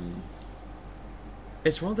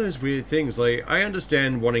 It's one of those weird things. Like, I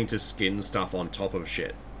understand wanting to skin stuff on top of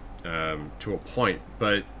shit to a point,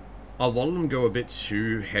 but a lot of them go a bit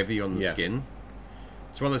too heavy on the skin.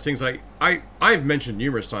 It's one of those things, like, I've mentioned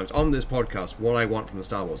numerous times on this podcast what I want from the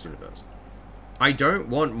Star Wars universe. I don't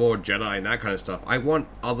want more Jedi and that kind of stuff. I want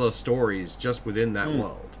other stories just within that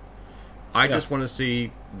world. I just want to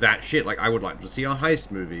see that shit. Like, I would like to see a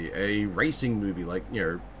heist movie, a racing movie, like,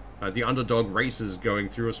 you know, the underdog racers going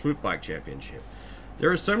through a swoop bike championship.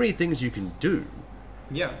 There are so many things you can do.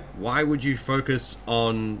 Yeah. Why would you focus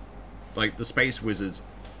on, like, the Space Wizards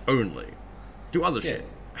only? Do other shit.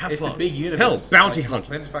 Have fun. It's a big universe. Hell, bounty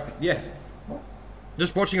hunters.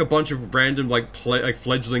 Just watching a bunch of random, like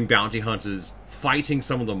fledgling bounty hunters fighting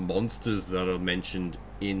some of the monsters that are mentioned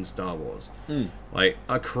in Star Wars. Like,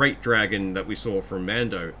 a crate dragon that we saw from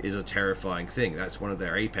Mando is a terrifying thing. That's one of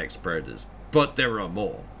their apex predators. But there are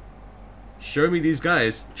more. Show me these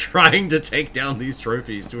guys trying to take down these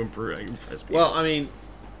trophies to impress people. Well, I mean,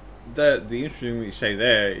 the interesting thing you say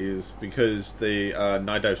there is because the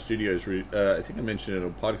Night Dive Studios, I think I mentioned it on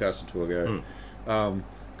a podcast or two ago,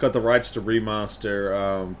 got the rights to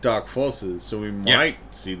remaster Dark Forces, so we might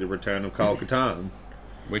see the return of Kyle Katarn.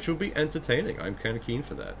 Which will be entertaining. I'm kind of keen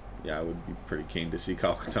for that. Yeah, I would be pretty keen to see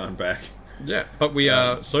Kyle Katarn back. Yeah, but we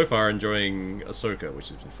are so far enjoying Ahsoka, which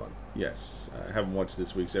has been fun. Yes, I haven't watched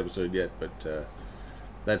this week's episode yet, but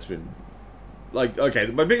that's been... okay,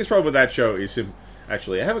 my biggest problem with that show is him...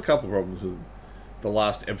 Actually, I have a couple problems with the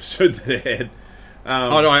last episode that it had.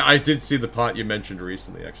 No, I did see the part you mentioned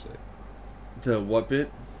recently, actually. The what bit?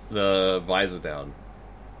 The visor down.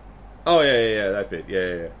 Oh, yeah, that bit.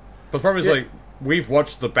 Yeah. But the problem is, we've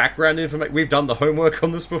watched the background information. We've done the homework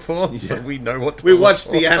on this before, so we know what to We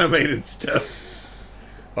watched the animated stuff.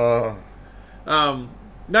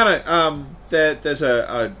 There's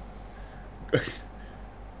a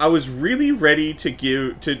I was really ready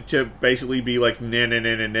to to basically be like nah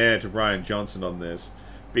to Brian Johnson on this,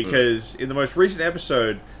 because in the most recent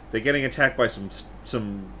episode they're getting attacked by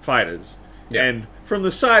some fighters, and from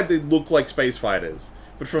the side they look like space fighters,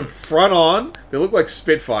 but from front on they look like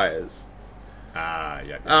Spitfires.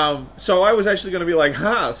 So I was actually going to be like,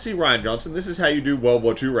 see Ryan Johnson, this is how you do World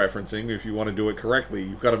War II referencing. If you want to do it correctly,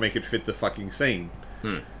 you've got to make it fit the fucking scene.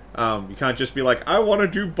 You can't just be like, I want to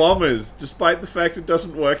do bombers, despite the fact it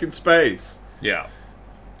doesn't work in space. Yeah.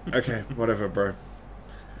 Okay, whatever, bro.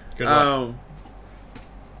 Good luck.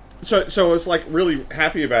 So I was like really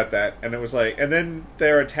happy about that, and it was like, and then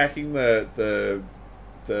they're attacking the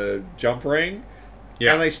jump ring,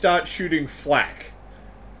 and they start shooting flak.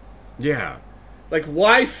 Yeah. Like,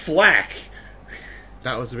 why flak?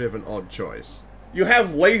 That was a bit of an odd choice. You have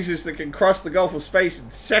lasers that can cross the Gulf of Space in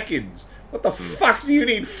seconds. What the fuck do you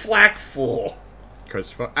need flak for?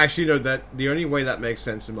 Because actually, no. That the only way that makes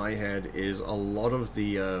sense in my head is a lot of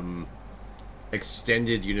the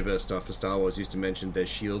extended universe stuff for Star Wars used to mention their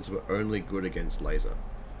shields were only good against laser.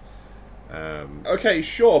 Okay,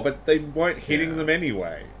 sure, but they weren't hitting them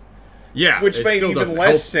anyway. Yeah, which made even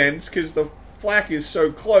less sense because the flak is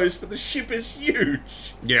so close, but the ship is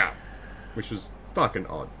huge. Yeah, which was fucking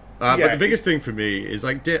odd. But the biggest thing for me is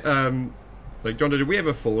like, John, did we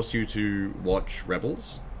ever force you to watch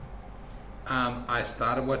Rebels? I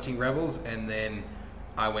started watching Rebels, and then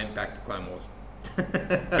I went back to Clone Wars.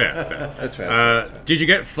 Fair. That's fair. Did you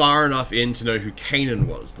get far enough in to know who Kanan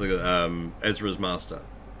was, the Ezra's master?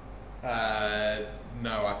 No,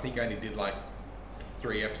 I think I only did like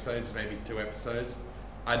 3 episodes, maybe 2 episodes.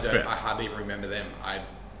 I hardly even remember them. I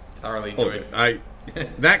thoroughly enjoyed.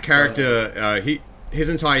 That character, his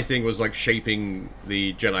entire thing was like shaping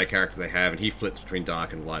the Jedi character they have, and he flips between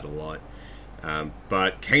dark and light a lot.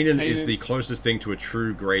 But Kanan is the closest thing to a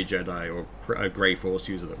true Grey Jedi or a Grey Force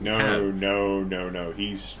user that we have. No.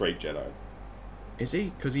 He's straight Jedi. Is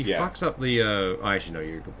he? Because he fucks up the... actually, no,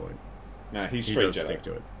 you're a good point. No, he's straight Jedi. Stick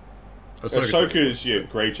to it. Ahsoka's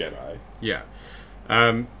Grey Jedi. Yeah.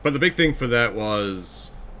 But the big thing for that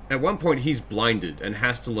was... At one point, he's blinded and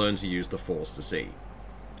has to learn to use the Force to see.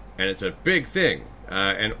 And it's a big thing.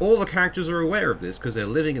 And all the characters are aware of this because they're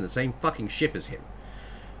living in the same fucking ship as him.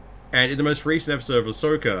 And in the most recent episode of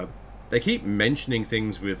Ahsoka, they keep mentioning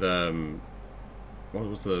things with, what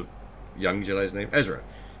was the young Jedi's name? Ezra.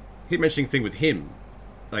 Keep mentioning thing with him.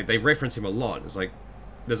 Like, they reference him a lot. It's like,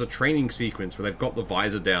 there's a training sequence where they've got the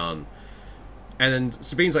visor down, and then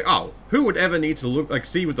Sabine's like, oh, who would ever need to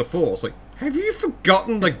see with the Force? Like, have you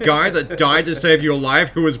forgotten the guy that died to save your life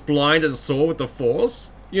who was blind and saw with the Force?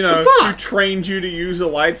 You know, who trained you to use a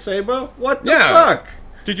lightsaber? What the fuck?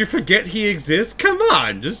 Did you forget he exists? Come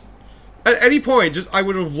on, just... At any point, I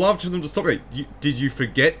would have loved for them to stop it. Did you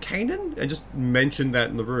forget Kanan? And just mention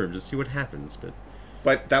that in the room, just see what happens.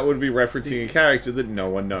 But that would be referencing a character that no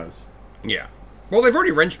one knows. Yeah. Well, they've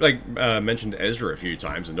already mentioned Ezra a few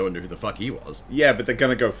times, and no one knew who the fuck he was. Yeah, but they're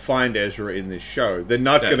going to go find Ezra in this show. They're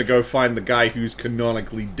not going to go find the guy who's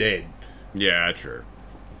canonically dead. Yeah, true.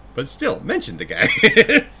 But still, mention the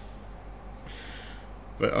guy.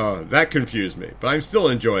 But that confused me. But I'm still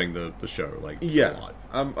enjoying the show, a lot.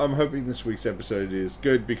 I'm hoping this week's episode is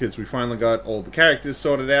good because we finally got all the characters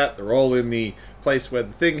sorted out. They're all in the place where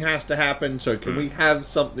the thing has to happen. So can we have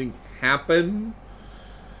something happen?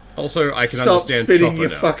 Also, I can Stop understand spinning Chopper your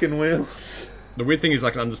now. fucking wheels. The weird thing is I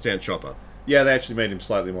can understand Chopper. Yeah, they actually made him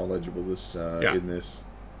slightly more legible in this.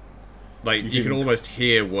 Like, you can almost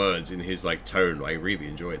hear words in his, tone. I really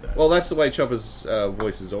enjoyed that. Well, that's the way Chopper's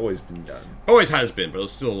voice has always been done. Always has been, but it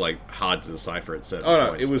was still, hard to decipher at certain points.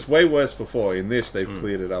 Oh, no, it was way worse before. In this, they've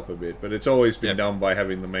cleared it up a bit. But it's always been done by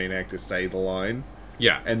having the main actor say the line.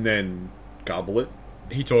 Yeah. And then gobble it.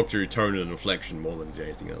 He talked through tone and inflection more than he did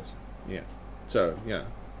anything else. Yeah. So, yeah.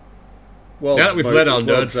 Well, Now that we've let our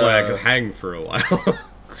nerd flag hang for a while.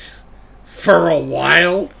 For a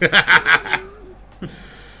while?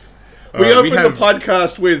 We opened the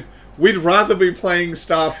podcast with, we'd rather be playing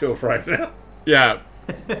Starfield right now. Yeah.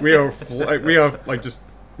 We are like just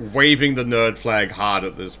waving the nerd flag hard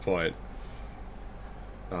at this point.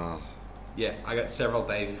 Yeah, I got several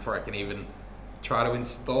days before I can even try to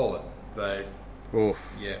install it. So,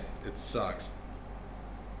 oof. Yeah, it sucks.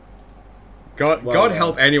 God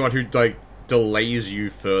help anyone who like delays you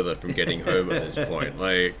further from getting home at this point.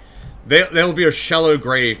 Like, there'll be a shallow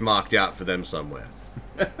grave marked out for them somewhere.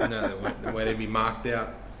 No, they won't even be marked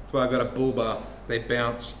out. That's why I got a bull bar. They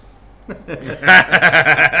bounce.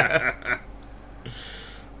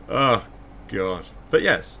 Oh, God. But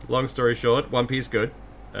yes, long story short, One Piece good.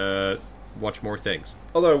 Watch more things.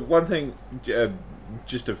 Although, one thing,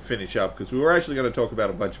 just to finish up, because we were actually going to talk about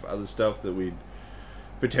a bunch of other stuff that we'd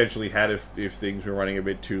potentially had if things were running a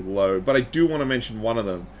bit too low. But I do want to mention one of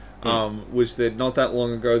them. Was that not that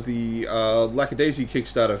long ago the Lackadaisy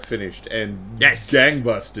Kickstarter finished, and yes,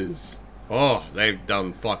 gangbusters. Oh, they've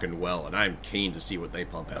done fucking well, and I'm keen to see what they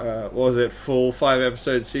pump out. What was it, full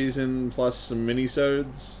 5-episode season plus some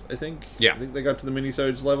minisodes, I think? Yeah. I think they got to the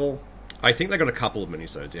minisodes level. I think they got a couple of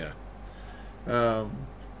minisodes, yeah.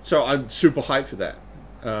 So I'm super hyped for that.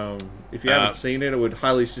 If you haven't seen it, I would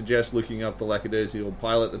highly suggest looking up the Lackadaisy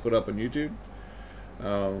pilot they put up on YouTube.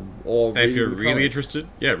 Or if you're really interested,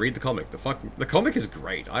 yeah, read the comic. The comic is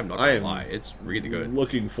great. I'm not gonna lie, it's really good.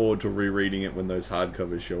 Looking forward to rereading it when those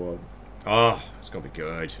hardcovers show up. Oh, it's gonna be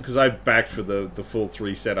good. Because I backed for the full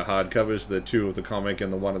 3 set of hardcovers, the 2 of the comic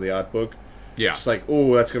and the 1 of the art book. Yeah, it's like,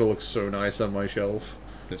 oh, that's gonna look so nice on my shelf.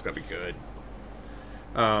 It's gonna be good.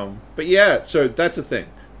 But yeah, so that's the thing.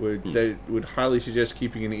 They would highly suggest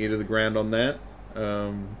keeping an ear to the ground on that.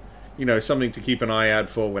 Something to keep an eye out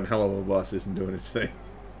for when Hell of a Boss isn't doing its thing.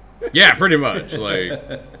 Yeah, pretty much. Like,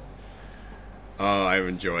 I'm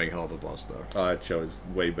enjoying Hell of a Boss though. That show is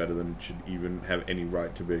way better than it should even have any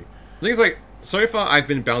right to be. The thing is, like, so far I've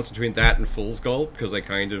been bouncing between that and Fool's Gold because they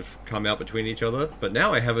kind of come out between each other. But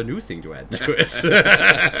now I have a new thing to add to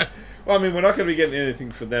it. Well, I mean, we're not going to be getting anything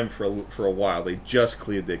for them for a while. They just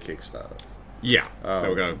cleared their Kickstarter. Yeah, they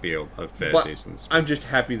were going to be a fair decent. I'm just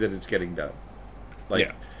happy that it's getting done. Like,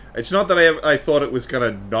 yeah. It's not that I thought it was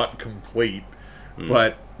going to not complete,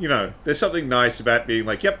 but, there's something nice about being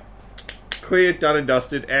like, yep, cleared, done and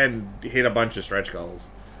dusted, and hit a bunch of stretch goals.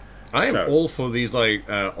 I am all for these, like,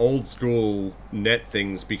 old school net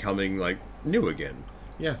things becoming, like, new again.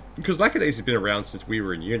 Yeah. Because Lackadaisy's been around since we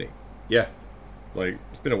were in uni. Yeah. Like,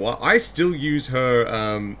 it's been a while. I still use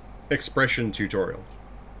her expression tutorial.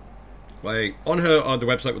 Like, on the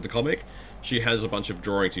website with the comic, she has a bunch of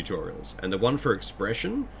drawing tutorials. And the one for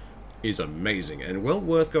expression is amazing and well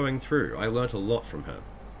worth going through. I learnt a lot from her.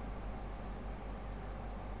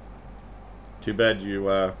 Too bad you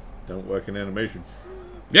don't work in animation.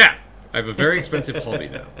 Yeah! I have a very expensive hobby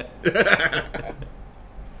now.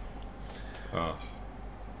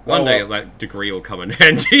 One day that degree will come in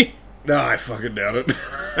handy. No, I fucking doubt it.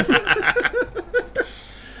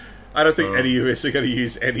 I don't think any of us are going to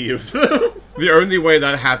use any of them. The only way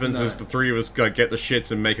that happens is the 3 of us get the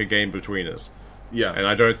shits and make a game between us. Yeah. And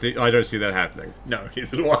I don't see that happening. No,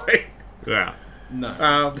 neither do I. Yeah.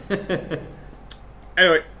 No.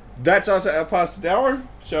 Anyway, that's us past an hour,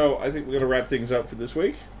 so I think we're going to wrap things up for this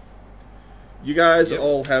week. You guys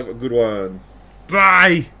all have a good one.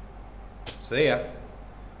 Bye! See ya.